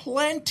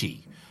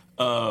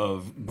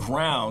of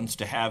grounds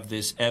to have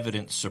this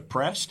evidence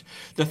suppressed.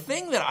 The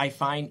thing that I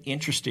find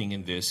interesting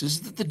in this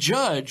is that the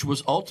judge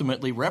was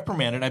ultimately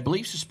reprimanded, I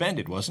believe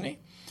suspended, wasn't he?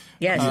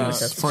 Yes, he was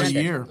suspended. For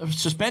a year.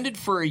 Suspended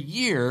for a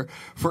year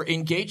for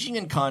engaging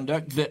in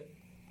conduct that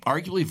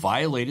arguably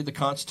violated the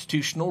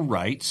constitutional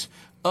rights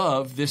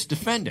of this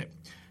defendant.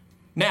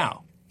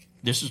 Now,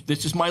 this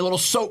is my little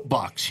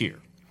soapbox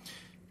here.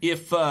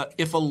 If a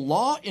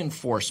law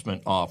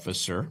enforcement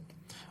officer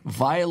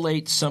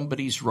violate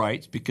somebody's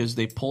rights because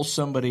they pull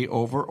somebody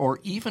over or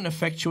even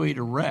effectuate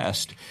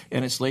arrest,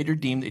 and it's later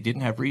deemed they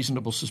didn't have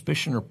reasonable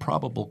suspicion or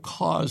probable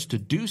cause to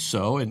do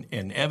so, and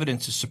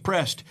evidence is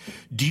suppressed,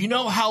 do you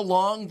know how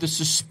long the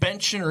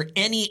suspension or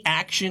any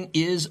action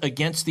is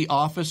against the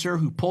officer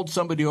who pulled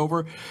somebody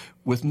over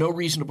with no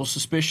reasonable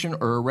suspicion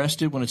or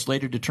arrested when it's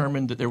later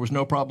determined that there was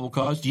no probable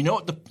cause? Do you know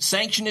what the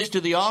sanction is to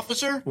the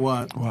officer?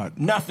 What?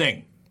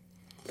 Nothing.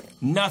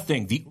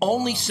 Nothing. The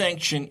only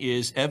sanction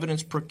is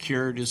evidence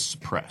procured is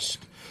suppressed.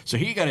 So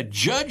here you got a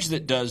judge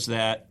that does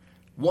that,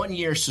 1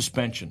 year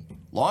suspension.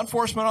 Law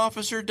enforcement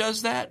officer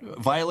does that,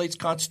 violates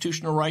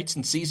constitutional rights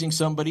in seizing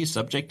somebody,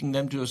 subjecting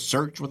them to a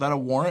search without a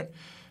warrant.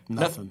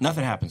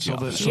 Nothing happens. So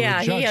he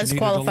has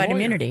qualified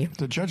immunity.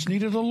 The judge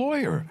needed a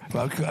lawyer.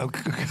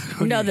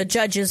 No, the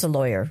judge is a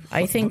lawyer.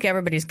 I think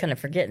everybody's kind of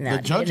forgetting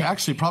that. The judge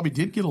actually probably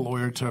did get a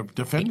lawyer to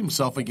defend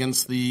himself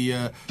against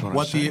the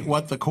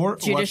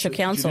Judicial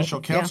Council.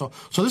 Yeah.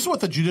 So this is what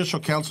the Judicial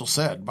Council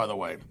said, by the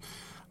way.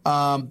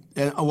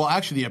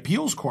 Actually, the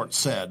appeals court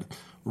said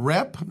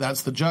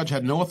that's the judge,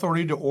 had no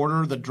authority to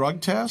order the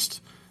drug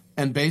test,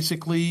 and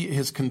basically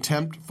his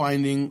contempt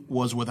finding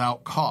was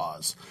without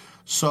cause.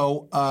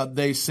 So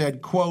they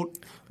said, quote,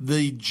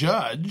 the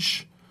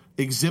judge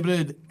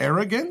exhibited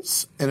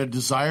arrogance and a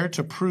desire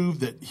to prove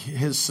that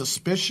his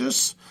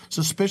suspicions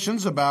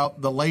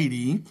about the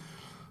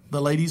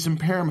lady's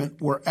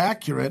impairment were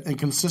accurate and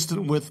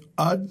consistent with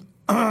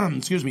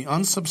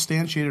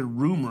unsubstantiated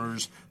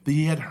rumors that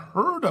he had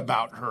heard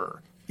about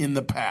her in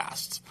the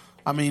past.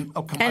 I mean,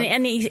 must have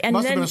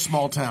been a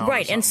small town.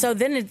 Right, and so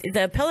then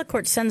the appellate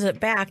court sends it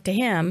back to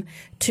him,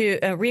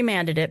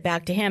 remanded it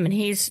back to him, and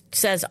he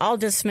says, I'll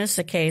dismiss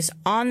the case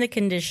on the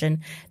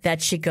condition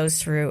that she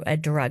goes through a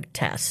drug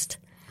test.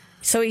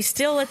 So he's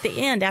still at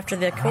the end, after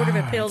the Court of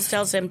Appeals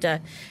tells him to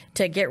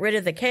get rid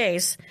of the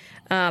case,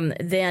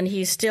 then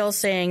he's still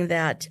saying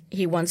that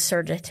he wants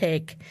her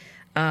to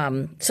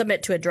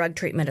submit to a drug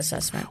treatment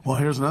assessment. Well,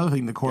 here's another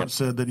thing the court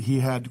said, that he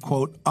had,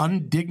 quote,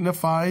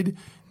 undignified,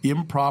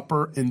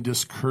 improper, and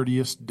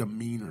discourteous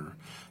demeanor.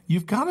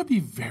 You've got to be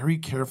very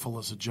careful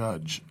as a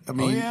judge. I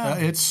mean,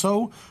 it's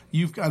so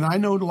and I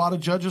know a lot of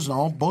judges,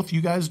 and both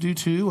you guys do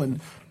too. And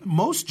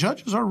most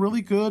judges are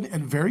really good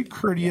and very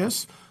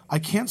courteous. I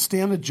can't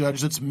stand a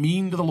judge that's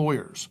mean to the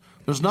lawyers.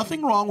 There's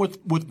nothing wrong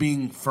with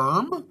being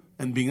firm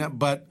and being that,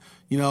 but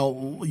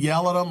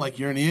yell at them like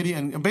you're an idiot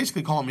and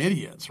basically call them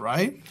idiots,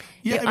 right?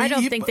 Yeah, I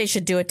don't think they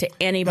should do it to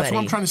anybody. That's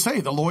what I'm trying to say.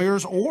 The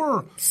lawyers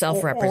or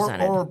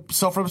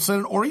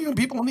self-represented, or even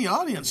people in the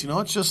audience.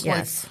 It's just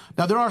like,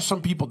 now there are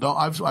some people.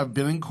 I've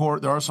been in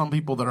court. There are some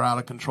people that are out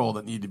of control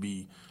that need to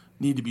be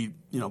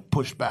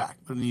pushed back.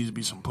 There needs to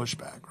be some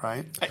pushback,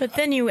 right? But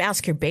then you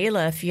ask your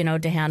bailiff,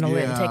 to handle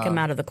it and take him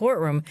out of the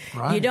courtroom.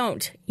 Right. You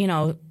don't,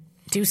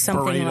 do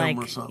something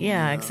like something,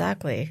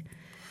 exactly.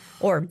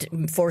 Or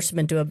force them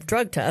into a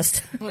drug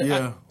test.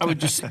 Yeah, I would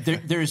just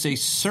there is a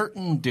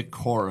certain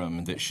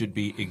decorum that should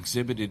be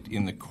exhibited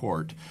in the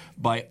court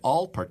by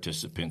all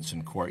participants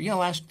in court.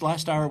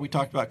 Last hour we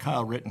talked about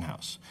Kyle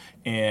Rittenhouse,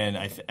 and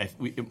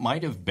it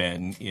might have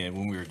been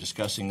when we were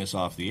discussing this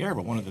off the air.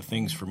 But one of the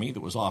things for me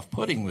that was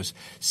off-putting was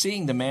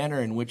seeing the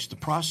manner in which the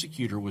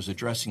prosecutor was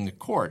addressing the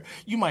court.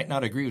 You might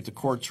not agree with the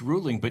court's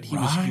ruling, but he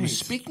was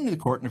speaking to the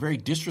court in a very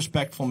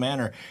disrespectful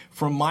manner,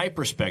 from my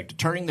perspective,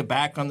 turning the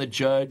back on the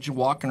judge,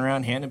 walking around,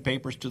 handing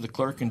papers to the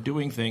clerk and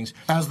doing things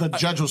as the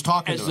judge was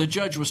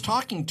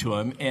talking to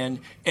him. And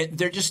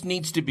there just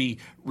needs to be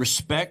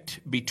respect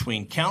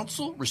between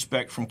counsel,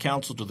 respect from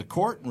counsel to the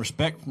court, and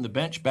respect from the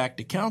bench back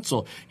to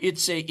counsel.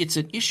 it's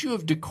an issue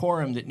of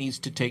decorum that needs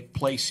to take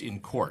place in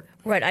court.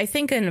 Right. I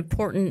think an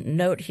important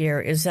note here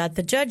is that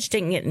the judge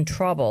didn't get in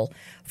trouble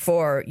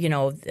for,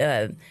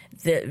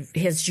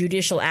 his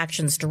judicial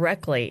actions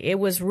directly. It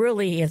was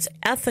really his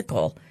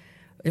ethical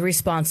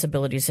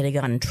responsibilities that he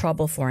got in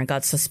trouble for and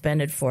got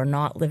suspended for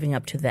not living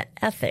up to the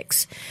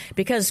ethics.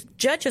 Because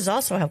judges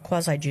also have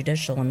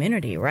quasi-judicial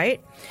immunity,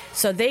 right?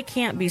 So they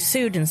can't be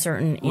sued in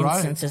certain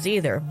instances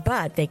either,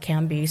 but they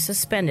can be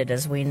suspended,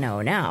 as we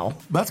know now.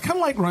 That's kind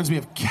of like reminds me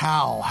of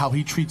Cal, how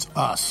he treats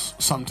us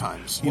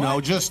sometimes.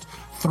 Just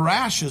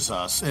thrashes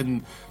us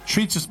and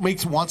treats us,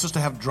 wants us to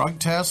have drug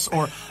tests,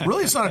 or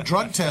really it's not a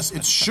drug test,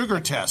 it's sugar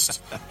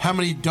test. How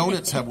many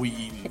donuts have we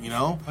eaten,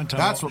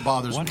 That's what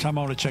bothers me. One time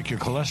I want to check your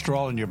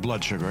cholesterol and your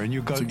blood sugar, and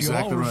you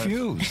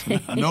refuse.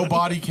 No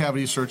body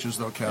cavity searches,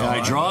 though, Cal.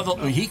 I draw the...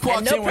 He walks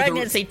and no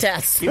pregnancy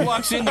tests. He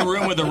walks in the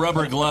room with a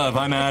rubber glove.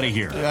 I'm out of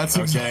here. That's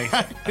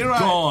exactly right.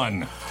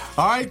 Gone.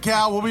 All right,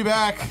 Cal, we'll be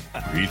back.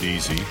 Breathe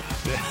easy.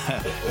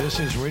 This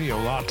is Radio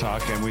Law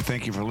Talk, and we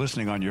thank you for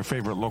listening on your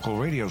favorite local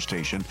radio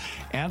station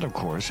and, of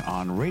course,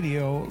 on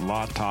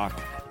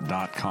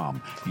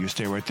RadioLawTalk.com. You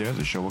stay right there.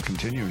 The show will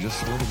continue in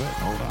just a little bit.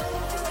 Hold on.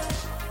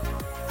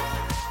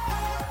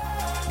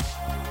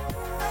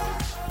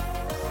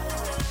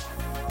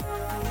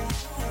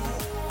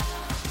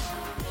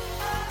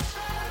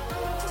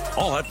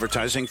 All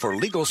advertising for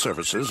legal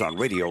services on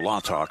Radio Law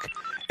Talk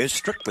is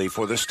strictly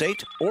for the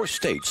state or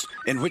states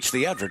in which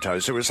the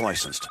advertiser is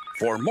licensed.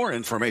 For more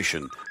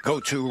information, go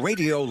to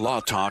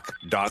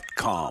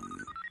radiolawtalk.com.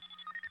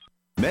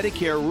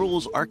 Medicare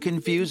rules are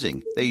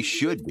confusing. They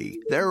should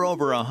be. There are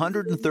over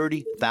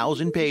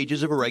 130,000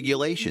 pages of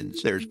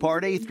regulations. There's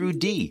Part A through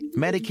D,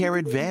 Medicare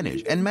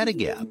Advantage, and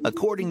Medigap.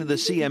 According to the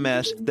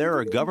CMS, there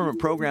are government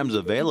programs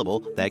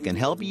available that can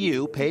help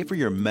you pay for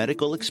your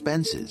medical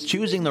expenses.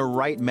 Choosing the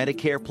right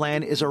Medicare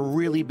plan is a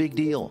really big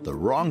deal. The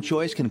wrong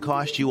choice can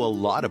cost you a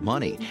lot of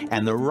money,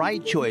 and the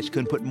right choice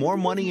can put more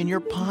money in your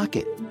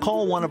pocket.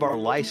 Call one of our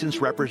licensed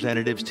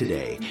representatives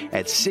today.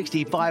 At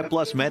 65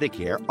 Plus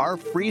Medicare, our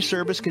free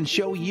service can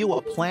show you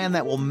a plan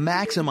that will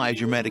maximize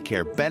your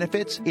Medicare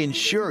benefits,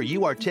 ensure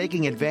you are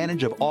taking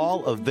advantage of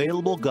all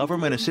available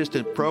government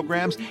assistance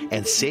programs,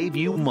 and save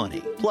you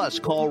money. Plus,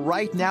 call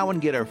right now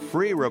and get a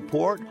free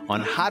report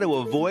on how to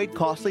avoid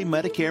costly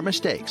Medicare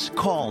mistakes.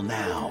 Call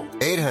now.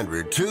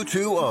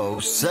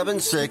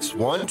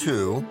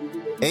 800-220-7612.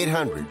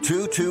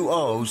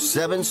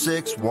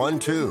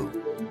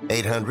 800-220-7612.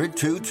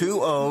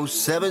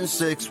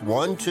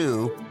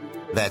 800-220-7612.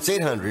 That's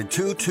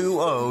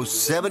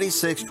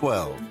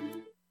 800-220-7612.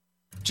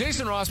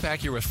 Jason Rosbach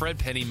here with Fred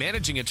Penny,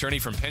 managing attorney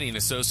from Penny &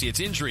 Associates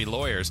Injury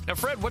Lawyers. Now,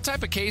 Fred, what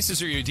type of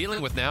cases are you dealing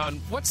with now,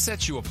 and what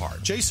sets you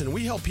apart? Jason,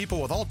 we help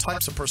people with all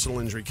types of personal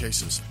injury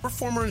cases. We're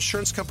former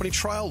insurance company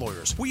trial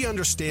lawyers. We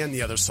understand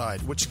the other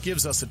side, which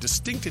gives us a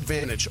distinct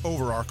advantage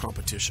over our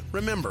competition.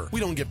 Remember, we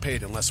don't get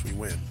paid unless we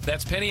win.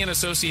 That's Penny &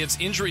 Associates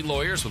Injury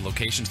Lawyers with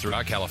locations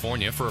throughout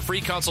California. For a free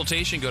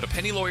consultation, go to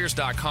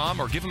pennylawyers.com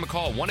or give them a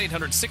call,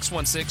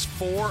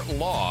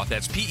 1-800-616-4LAW.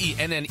 That's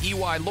PENNEY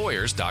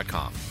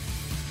lawyers.com.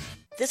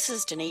 This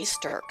is Denise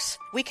Sturks.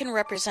 We can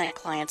represent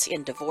clients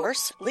in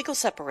divorce, legal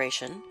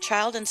separation,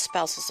 child and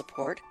spousal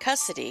support,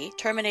 custody,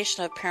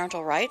 termination of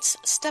parental rights,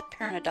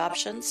 step-parent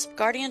adoptions,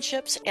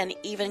 guardianships, and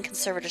even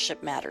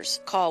conservatorship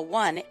matters. Call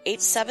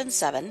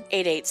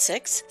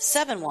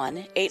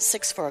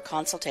 1-877-886-7186 for a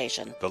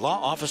consultation. The law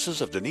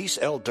offices of Denise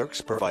L. Dirks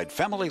provide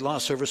family law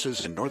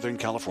services in Northern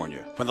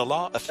California. When the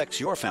law affects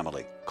your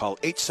family, call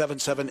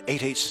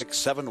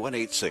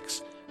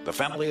 877-886-7186. The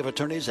family of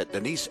attorneys at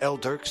Denise L.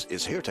 Dirks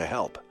is here to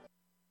help.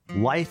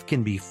 Life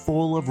can be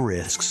full of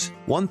risks.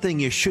 One thing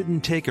you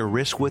shouldn't take a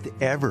risk with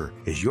ever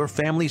is your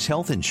family's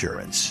health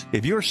insurance.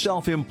 If you're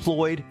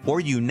self-employed or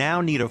you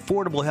now need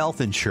affordable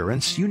health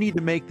insurance, you need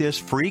to make this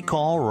free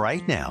call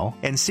right now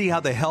and see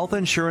how the Health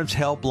Insurance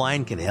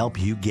Helpline can help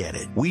you get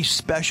it. We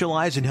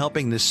specialize in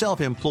helping the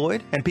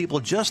self-employed and people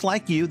just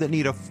like you that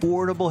need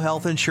affordable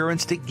health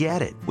insurance to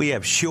get it. We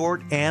have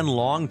short and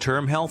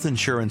long-term health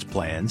insurance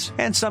plans,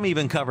 and some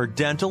even cover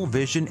dental,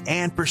 vision,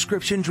 and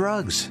prescription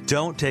drugs.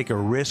 Don't take a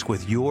risk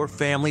with your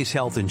family's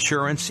health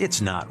insurance. It's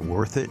not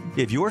worth it.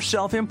 If you're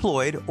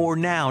self-employed or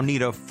now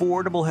need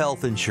affordable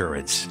health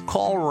insurance,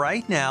 call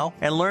right now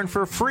and learn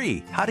for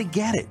free how to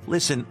get it.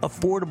 Listen,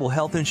 affordable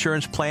health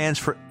insurance plans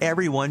for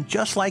everyone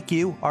just like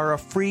you are a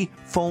free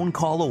phone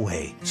call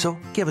away. So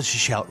give us a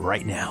shout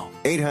right now.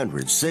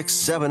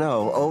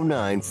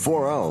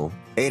 800-670-0940.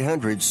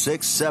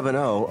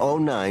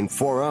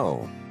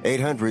 800-670-0940.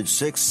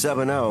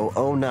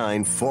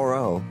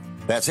 800-670-0940.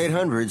 That's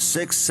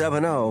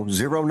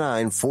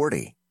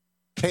 800-670-0940.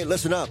 Hey,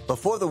 listen up.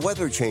 Before the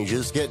weather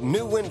changes, get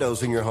new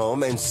windows in your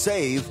home and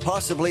save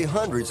possibly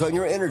hundreds on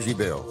your energy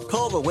bill.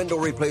 Call the Window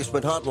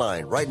Replacement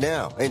Hotline right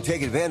now and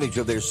take advantage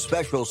of their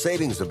special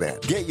savings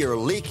event. Get your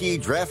leaky,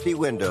 drafty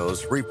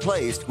windows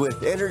replaced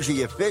with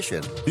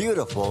energy-efficient,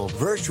 beautiful,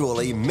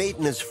 virtually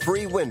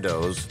maintenance-free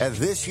windows at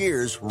this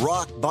year's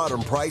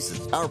rock-bottom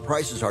prices. Our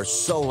prices are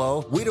so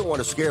low, we don't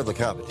want to scare the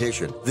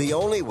competition. The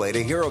only way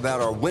to hear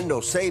about our window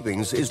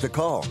savings is to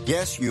call.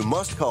 Yes, you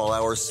must call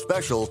our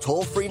special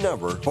toll-free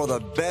number for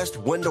the best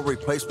window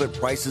replacement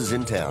prices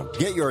in town.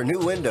 Get your new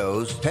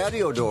windows,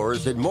 patio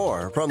doors, and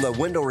more from the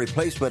Window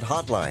Replacement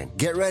Hotline.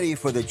 Get ready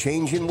for the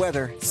change in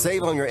weather.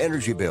 Save on your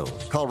energy bills.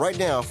 Call right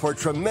now for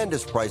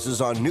tremendous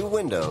prices on new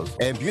windows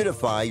and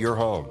beautify your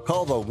home.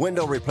 Call the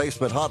Window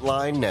Replacement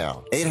Hotline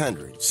now.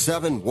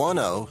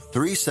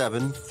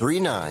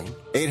 800-710-3739.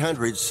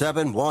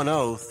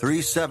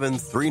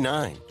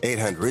 800-710-3739.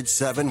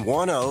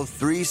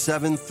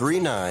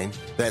 800-710-3739.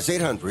 That's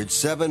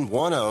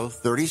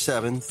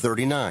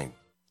 800-710-3739.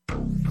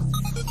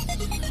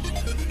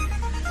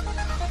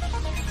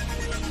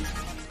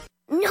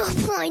 No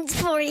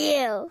points for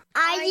you.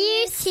 Are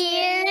you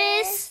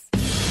serious?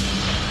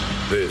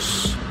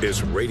 This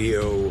is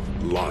Radio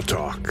Law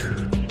Talk.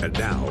 And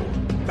now,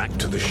 back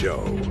to the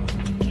show.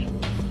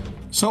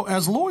 So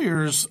as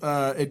lawyers,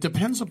 it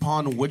depends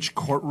upon which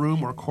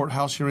courtroom or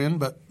courthouse you're in,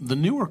 but the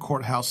newer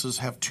courthouses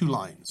have two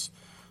lines,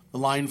 the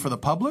line for the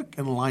public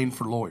and the line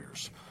for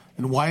lawyers.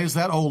 And why is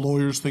that? Oh,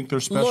 lawyers think they're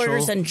special.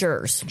 Lawyers and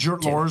jurors.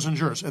 Lawyers and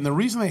jurors. And the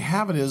reason they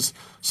have it is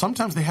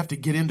sometimes they have to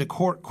get into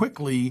court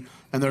quickly,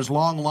 and there's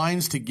long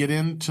lines to get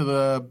into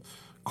the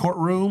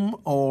courtroom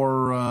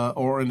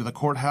or into the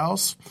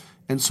courthouse.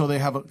 And so they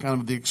have kind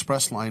of the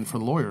express line for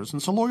the lawyers.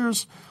 And so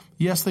lawyers,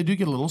 yes, they do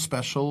get a little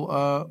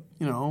special,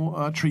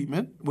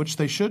 treatment, which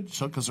they should,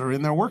 because they're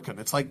in there working.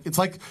 It's like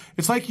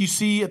you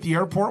see at the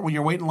airport when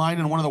you're waiting in line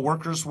and one of the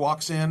workers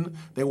walks in.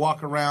 They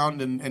walk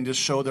around and just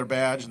show their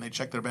badge, and they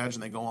check their badge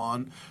and they go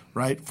on,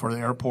 right, for the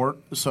airport.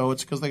 So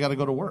it's because they got to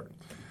go to work.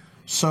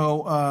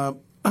 So,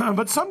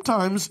 but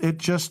sometimes it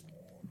just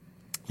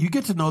you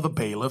get to know the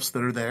bailiffs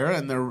that are there,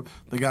 and they're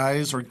the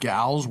guys or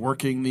gals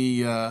working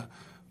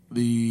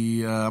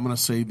I'm going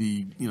to say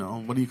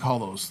what do you call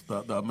those?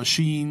 The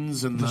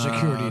machines and the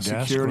security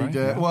desk.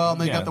 Right? Well,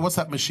 they got what's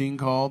that machine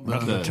called? The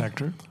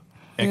detector.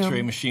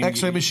 X-ray machine.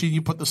 X-ray machine.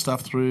 You put the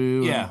stuff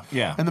through. Yeah.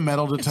 And the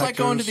metal detectors. It's like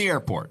going to the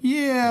airport.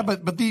 Yeah,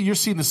 but you're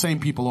seeing the same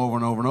people over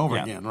and over and over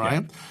again,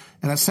 right? Yeah.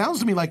 And it sounds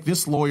to me like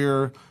this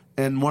lawyer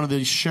and one of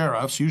these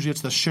sheriffs, usually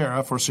it's the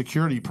sheriff or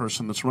security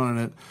person that's running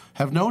it,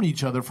 have known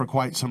each other for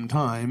quite some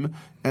time,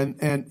 and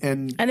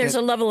there's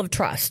a level of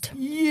trust.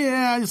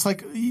 Yeah, it's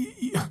like.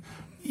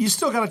 You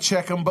still got to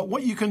check them, but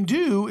what you can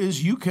do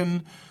is you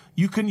can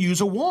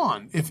use a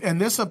wand.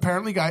 And this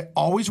apparently guy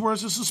always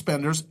wears his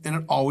suspenders, and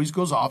it always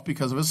goes off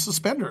because of his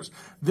suspenders.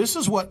 This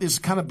is what is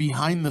kind of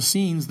behind the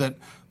scenes that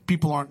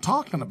people aren't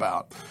talking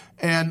about.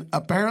 And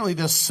apparently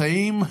the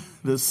same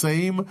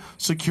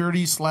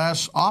security /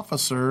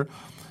 officer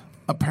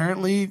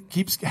apparently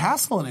keeps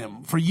hassling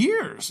him for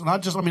years.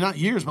 Not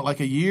years, but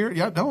like a year.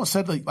 Yeah, no one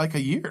said like a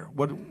year.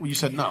 What you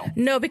said?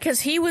 No,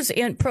 because he was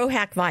in Pro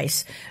Hac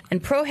Vice,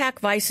 and Pro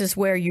Hac Vice is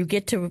where you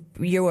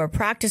are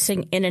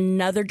practicing in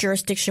another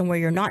jurisdiction where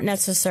you're not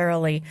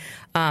necessarily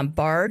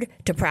barred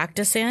to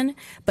practice in,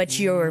 but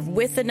you're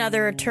with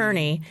another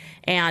attorney,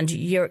 and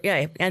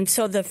and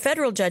so the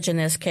federal judge in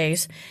this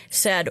case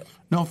said,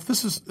 "No, I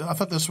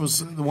thought this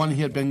was the one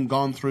he had been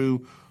gone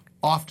through."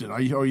 Often, are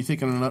you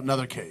thinking of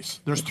another case?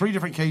 There's 3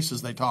 different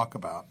cases they talk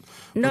about.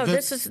 No,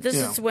 this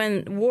is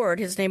when Ward.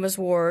 His name was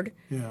Ward.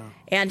 Yeah.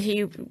 And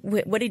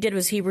what he did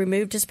was he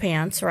removed his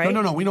pants. Right?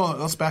 No. We know.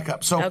 Let's back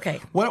up. So okay.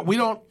 We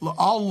don't.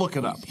 I'll look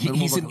it up.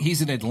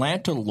 He's an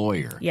Atlanta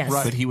lawyer. Yes.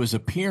 Right. But he was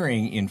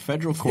appearing in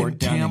federal court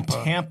down in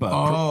Tampa.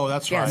 Oh,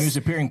 that's right. He was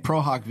appearing pro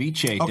hoc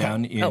vice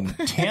down in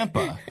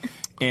Tampa,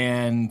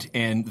 and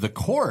the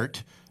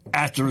court.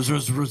 As a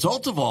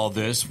result of all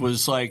this,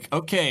 was like,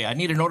 okay, I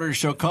need an order to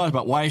show cause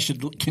about why I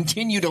should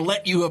continue to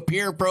let you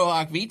appear pro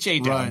hoc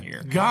vice down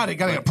here. Got it.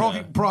 Pro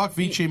hoc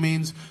vice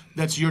means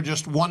that you're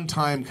just one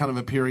time kind of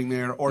appearing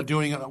there or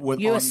doing it with.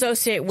 You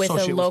associate with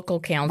a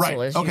local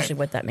council is usually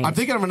what that means. I'm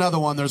thinking of another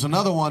one. There's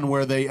another one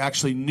where they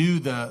actually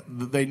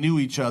they knew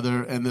each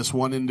other, and this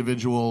one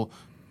individual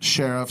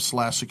sheriff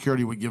 /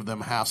 security would give them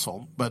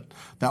hassle. But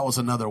that was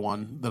another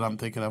one that I'm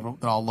thinking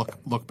of that I'll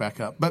look back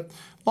up. But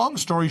long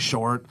story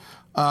short.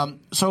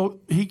 So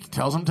he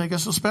tells him to take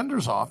his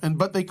suspenders off,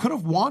 but they could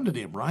have wanded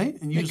him, right,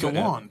 and used a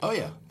wand. Oh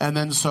yeah. And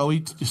then so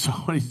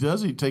what he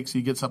does, he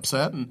gets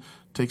upset and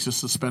takes his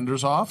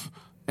suspenders off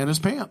and his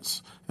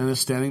pants, and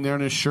is standing there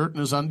in his shirt and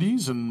his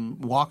undies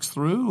and walks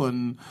through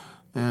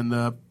and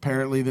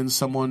apparently then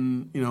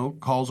someone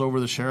calls over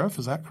the sheriff.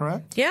 Is that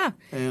correct? Yeah.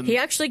 And he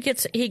actually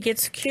gets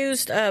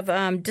accused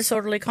of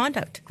disorderly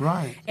conduct.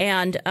 Right.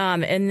 And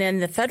then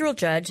the federal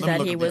judge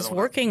that he was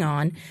working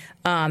on.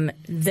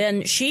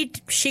 Then she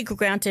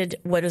granted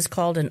what is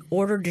called an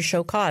order to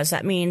show cause.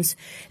 That means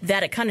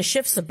that it kind of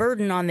shifts the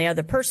burden on the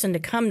other person to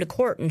come to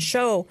court and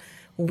show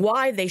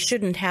why they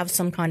shouldn't have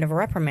some kind of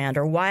reprimand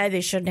or why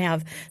they shouldn't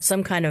have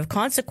some kind of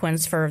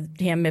consequence for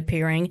him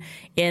appearing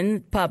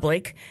in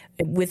public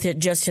with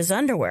just his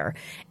underwear.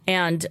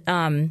 And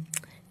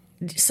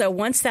so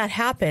once that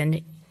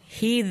happened,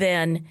 he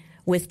then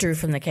withdrew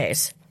from the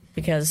case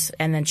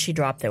and then she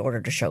dropped the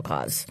order to show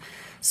cause.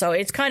 So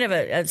it's kind of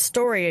a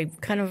story,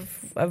 kind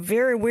of a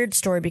very weird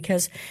story,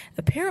 because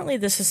apparently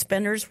the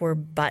suspenders were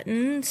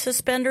button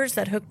suspenders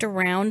that hooked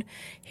around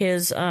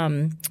his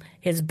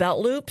belt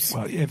loops.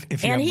 Well,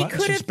 if and he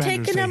could have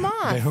taken them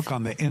off. They hook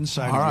on the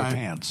inside of your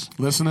pants.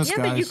 Listen to this, guys.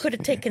 Yeah, but you could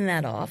have taken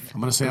that off.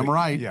 I'm going to say I'm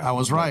right. Yeah, I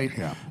was right.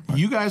 Yeah.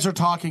 You guys are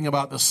talking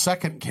about the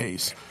second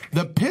case.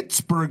 The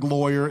Pittsburgh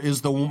lawyer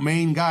is the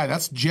main guy.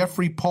 That's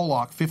Jeffrey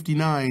Pollock,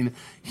 59.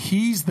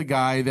 He's the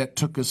guy that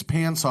took his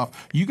pants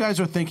off. You guys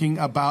are thinking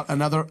about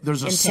another.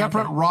 There's a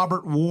separate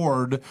Robert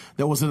Ward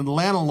that was an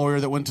Atlanta lawyer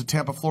that went to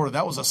Tampa, Florida.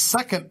 That was a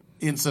second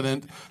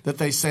incident that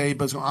they say,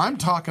 but I'm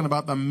talking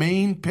about the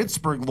main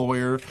Pittsburgh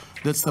lawyer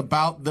that's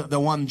about the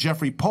one,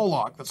 Jeffrey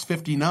Pollock, that's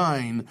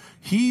 59.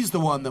 He's the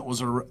one that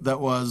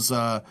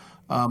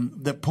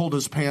that pulled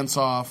his pants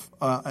off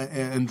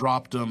and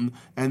dropped him,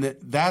 and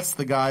that's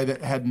the guy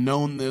that had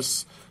known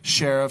this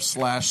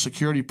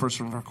sheriff/security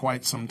person for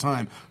quite some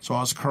time. So I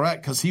was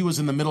correct, because he was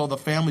in the middle of the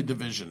family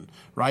division,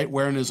 right,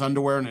 wearing his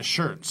underwear and his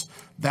shirts.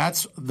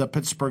 That's the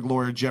Pittsburgh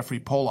lawyer, Jeffrey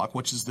Pollock,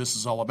 which this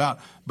is all about.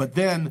 But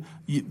then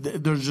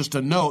there's just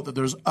a note that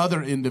there's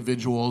other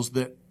individuals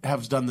that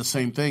have done the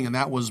same thing, and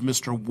that was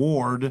Mr.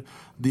 Ward,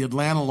 the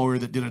Atlanta lawyer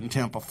that did it in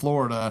Tampa,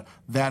 Florida.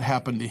 That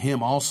happened to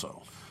him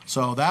also.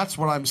 So that's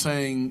what I'm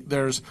saying.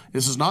 This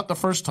is not the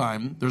first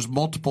time. There's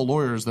multiple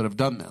lawyers that have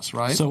done this,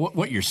 right? So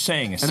what you're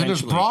saying essentially... And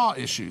then there's bra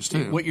issues,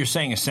 too. What you're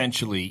saying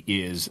essentially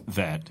is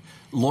that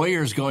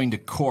lawyers going to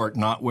court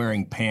not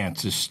wearing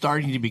pants is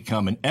starting to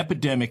become an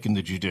epidemic in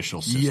the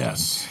judicial system.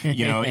 Yes.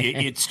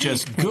 It's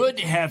just, good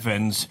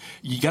heavens,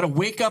 you got to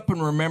wake up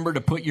and remember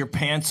to put your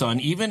pants on,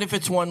 even if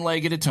it's one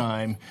leg at a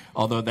time,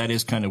 although that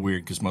is kind of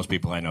weird because most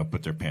people I know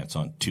put their pants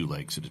on 2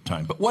 legs at a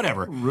time. But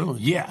whatever. Really?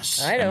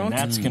 Yes. I don't. And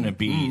that's going to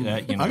be,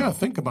 I got to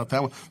think about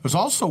that one. There's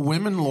also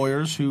women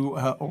lawyers who,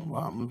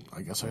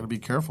 I guess I got to be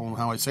careful in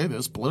how I say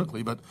this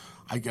politically, but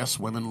I guess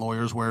women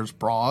lawyers wears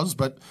bras,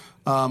 but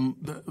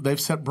they've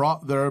set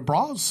their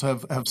bras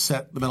have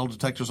set the metal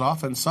detectors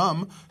off, and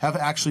some have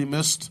actually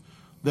missed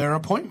their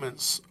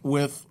appointments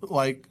with,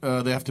 they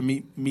have to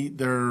meet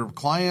their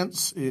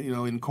clients,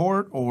 in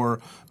court, or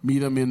meet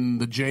them in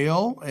the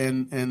jail,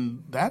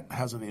 and that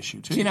has an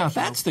issue too. If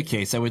that's the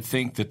case, I would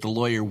think that the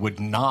lawyer would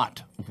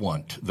not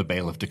want the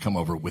bailiff to come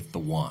over with the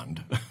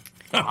wand.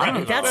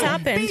 That's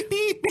happened. Beep,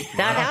 beep.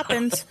 That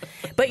happens.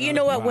 But you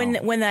know what?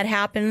 Wow. When that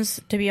happens,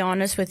 to be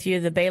honest with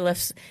you, the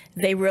bailiffs,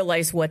 they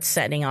realize what's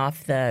setting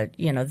off the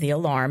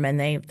alarm, and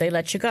they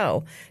let you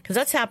go. Because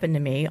that's happened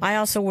to me. I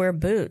also wear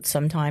boots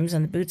sometimes,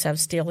 and the boots have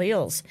steel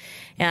heels.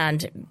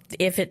 And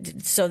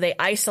so they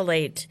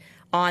isolate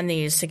on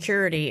these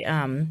security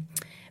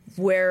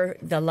where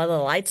the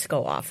lights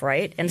go off,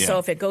 right? And so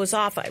if it goes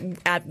off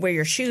at where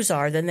your shoes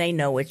are, then they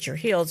know it's your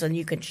heels, and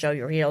you can show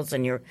your heels,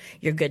 and you're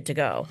good to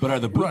go. But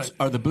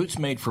are the boots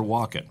made for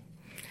walking?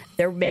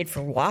 They're made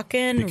for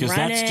walking, because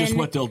running. That's just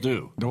what they'll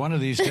do. One of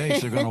these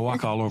days, they're going to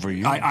walk all over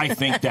you. I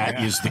think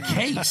that is the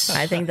case.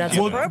 I think that's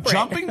appropriate.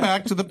 Jumping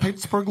back to the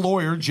Pittsburgh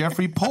lawyer,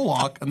 Jeffrey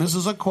Pollock, and this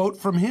is a quote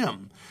from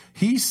him.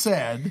 He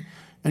said,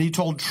 and he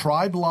told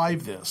Tribe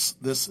Live this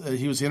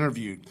he was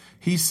interviewed.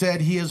 He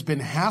said he has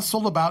been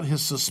hassled about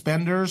his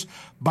suspenders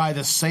by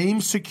the same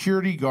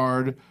security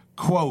guard,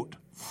 quote,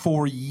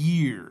 for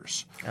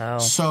years. Oh.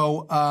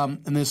 So,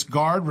 and this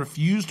guard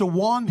refused to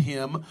wand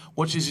him,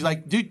 which is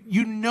like, dude,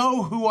 you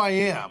know who I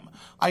am.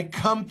 I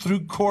come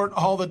through court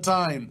all the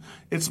time.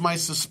 It's my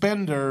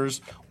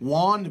suspenders.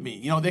 Wand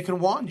me. They can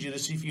wand you to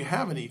see if you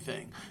have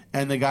anything.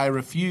 And the guy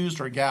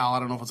refused, or gal, I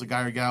don't know if it's a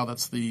guy or gal,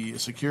 that's the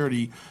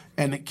security,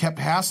 and it kept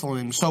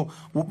hassling him. So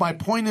what my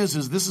point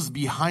is this is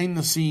behind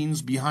the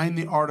scenes, behind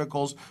the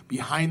articles,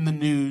 behind the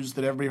news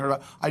that everybody heard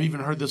about. I've even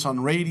heard this on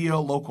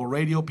radio, local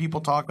radio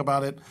people talk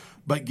about it.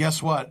 But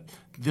guess what?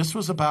 This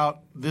was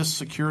about this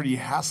security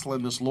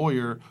hassling this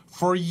lawyer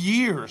for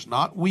years,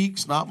 not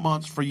weeks, not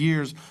months, for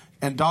years.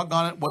 And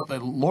doggone it, what the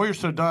lawyer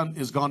should have done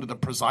is gone to the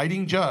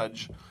presiding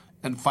judge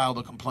and filed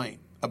a complaint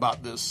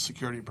about this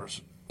security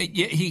person.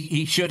 Yeah,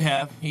 he should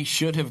have. He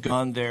should have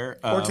gone there.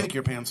 Or take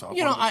your pants off.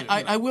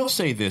 I will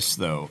say this,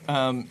 though.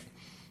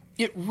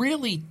 It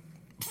really,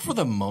 for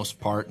the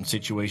most part, in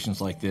situations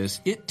like this,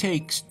 it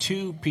takes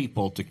 2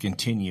 people to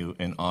continue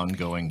an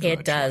ongoing grudge.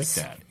 It does.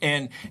 Like that.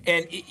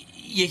 And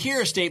you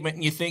hear a statement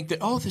and you think that,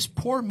 oh, this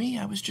poor me,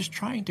 I was just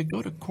trying to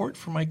go to court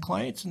for my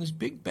clients, and this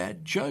big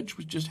bad judge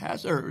was just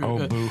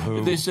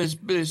boo-hoo.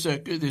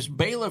 This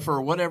bailiff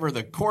or whatever,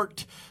 the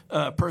court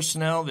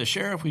personnel, the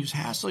sheriff, who's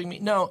hassling me.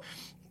 No.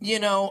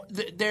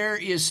 There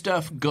is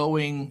stuff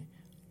going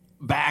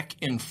back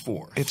and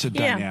forth. It's a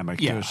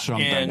dynamic. Yeah. There's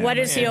some And dynamic. What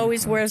does he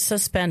always wear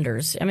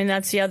suspenders? I mean,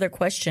 that's the other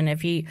question.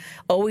 If he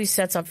always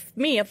sets off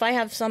if I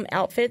have some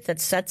outfit that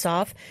sets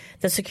off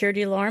the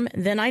security alarm,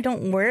 then I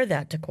don't wear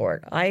that to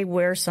court. I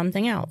wear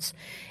something else.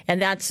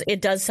 And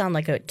it does sound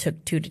like it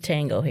took two to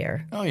tango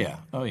here. Oh, yeah.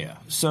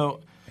 So,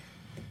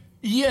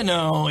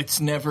 it's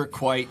never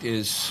quite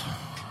what.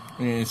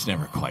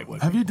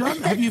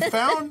 Have you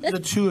found the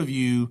two of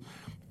you,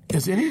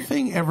 has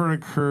anything ever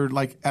occurred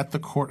like at the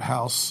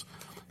courthouse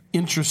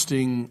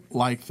interesting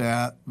like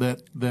that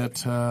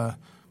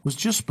was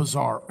just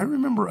bizarre? I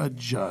remember a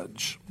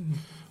judge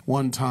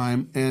one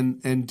time,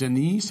 and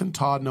Denise and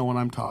Todd know what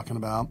I'm talking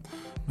about.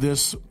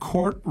 This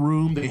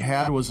courtroom they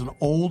had was an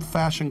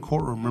old-fashioned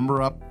courtroom.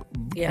 Remember up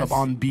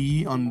on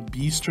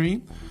B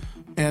Street?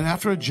 And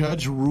after a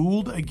judge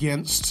ruled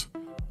against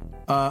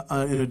in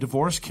a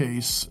divorce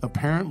case,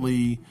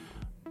 apparently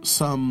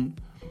some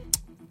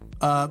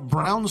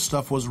brown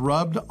stuff was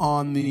rubbed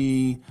on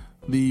the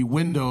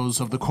windows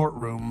of the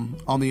courtroom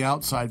on the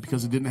outside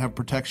because it didn't have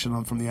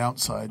protection from the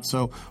outside.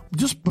 So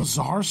just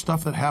bizarre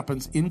stuff that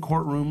happens in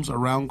courtrooms,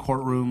 around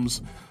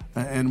courtrooms,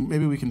 and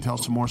maybe we can tell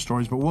some more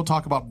stories. But we'll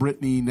talk about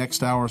Brittany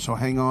next hour, so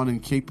hang on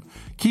and keep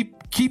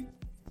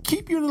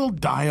your little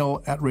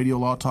dial at Radio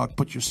Law Talk.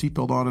 Put your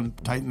seatbelt on and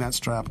tighten that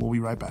strap. We'll be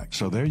right back.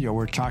 So there you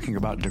were talking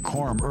about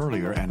decorum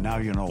earlier, and now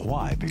you know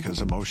why. Because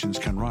emotions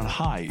can run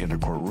high in a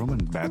courtroom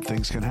and bad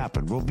things can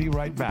happen. We'll be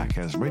right back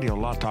as Radio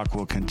Law Talk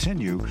will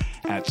continue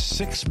at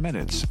 6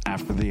 minutes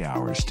after the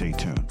hour. Stay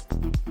tuned.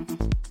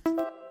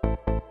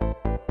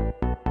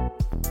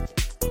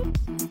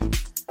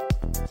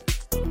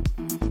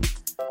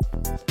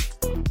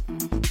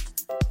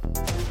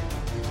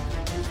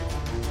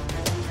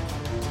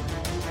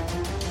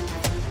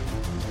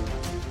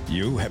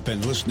 You have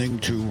been listening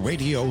to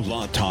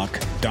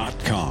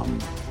RadioLawTalk.com,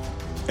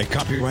 a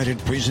copyrighted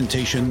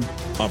presentation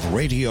of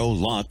Radio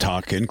Law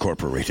Talk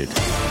Incorporated.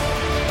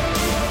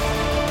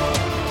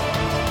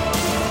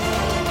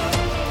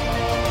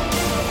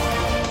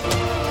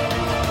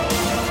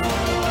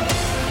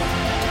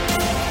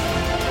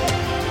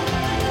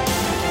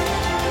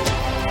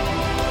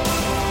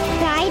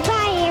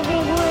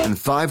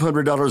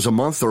 $500 a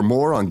month or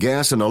more on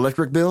gas and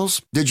electric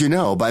bills? Did you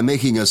know by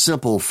making a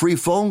simple free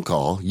phone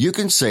call, you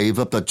can save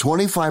up to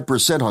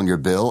 25% on your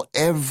bill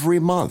every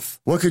month?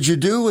 What could you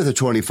do with a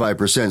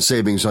 25%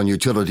 savings on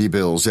utility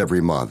bills every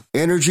month?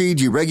 Energy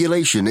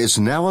deregulation is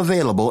now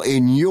available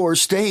in your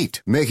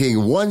state.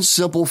 Making one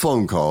simple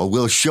phone call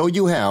will show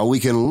you how we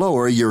can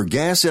lower your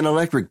gas and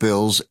electric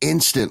bills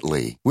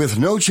instantly with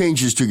no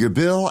changes to your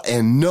bill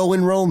and no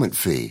enrollment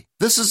fee.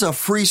 This is a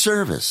free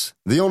service.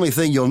 The only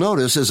thing you'll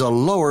notice is a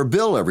lower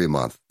bill every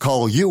month.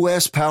 Call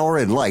U.S. Power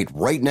and Light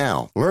right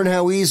now. Learn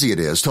how easy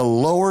it is to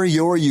lower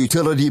your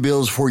utility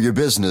bills for your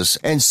business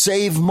and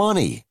save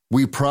money.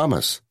 We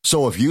promise.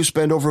 So if you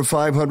spend over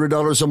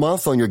 $500 a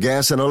month on your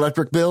gas and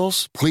electric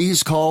bills,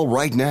 please call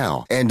right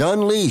now and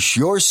unleash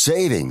your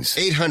savings.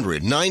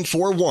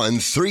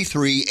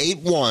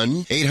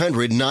 800-941-3381.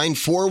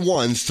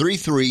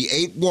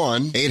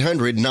 800-941-3381.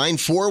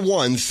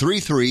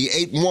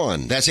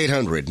 800-941-3381. That's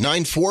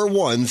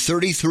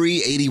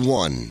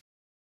 800-941-3381.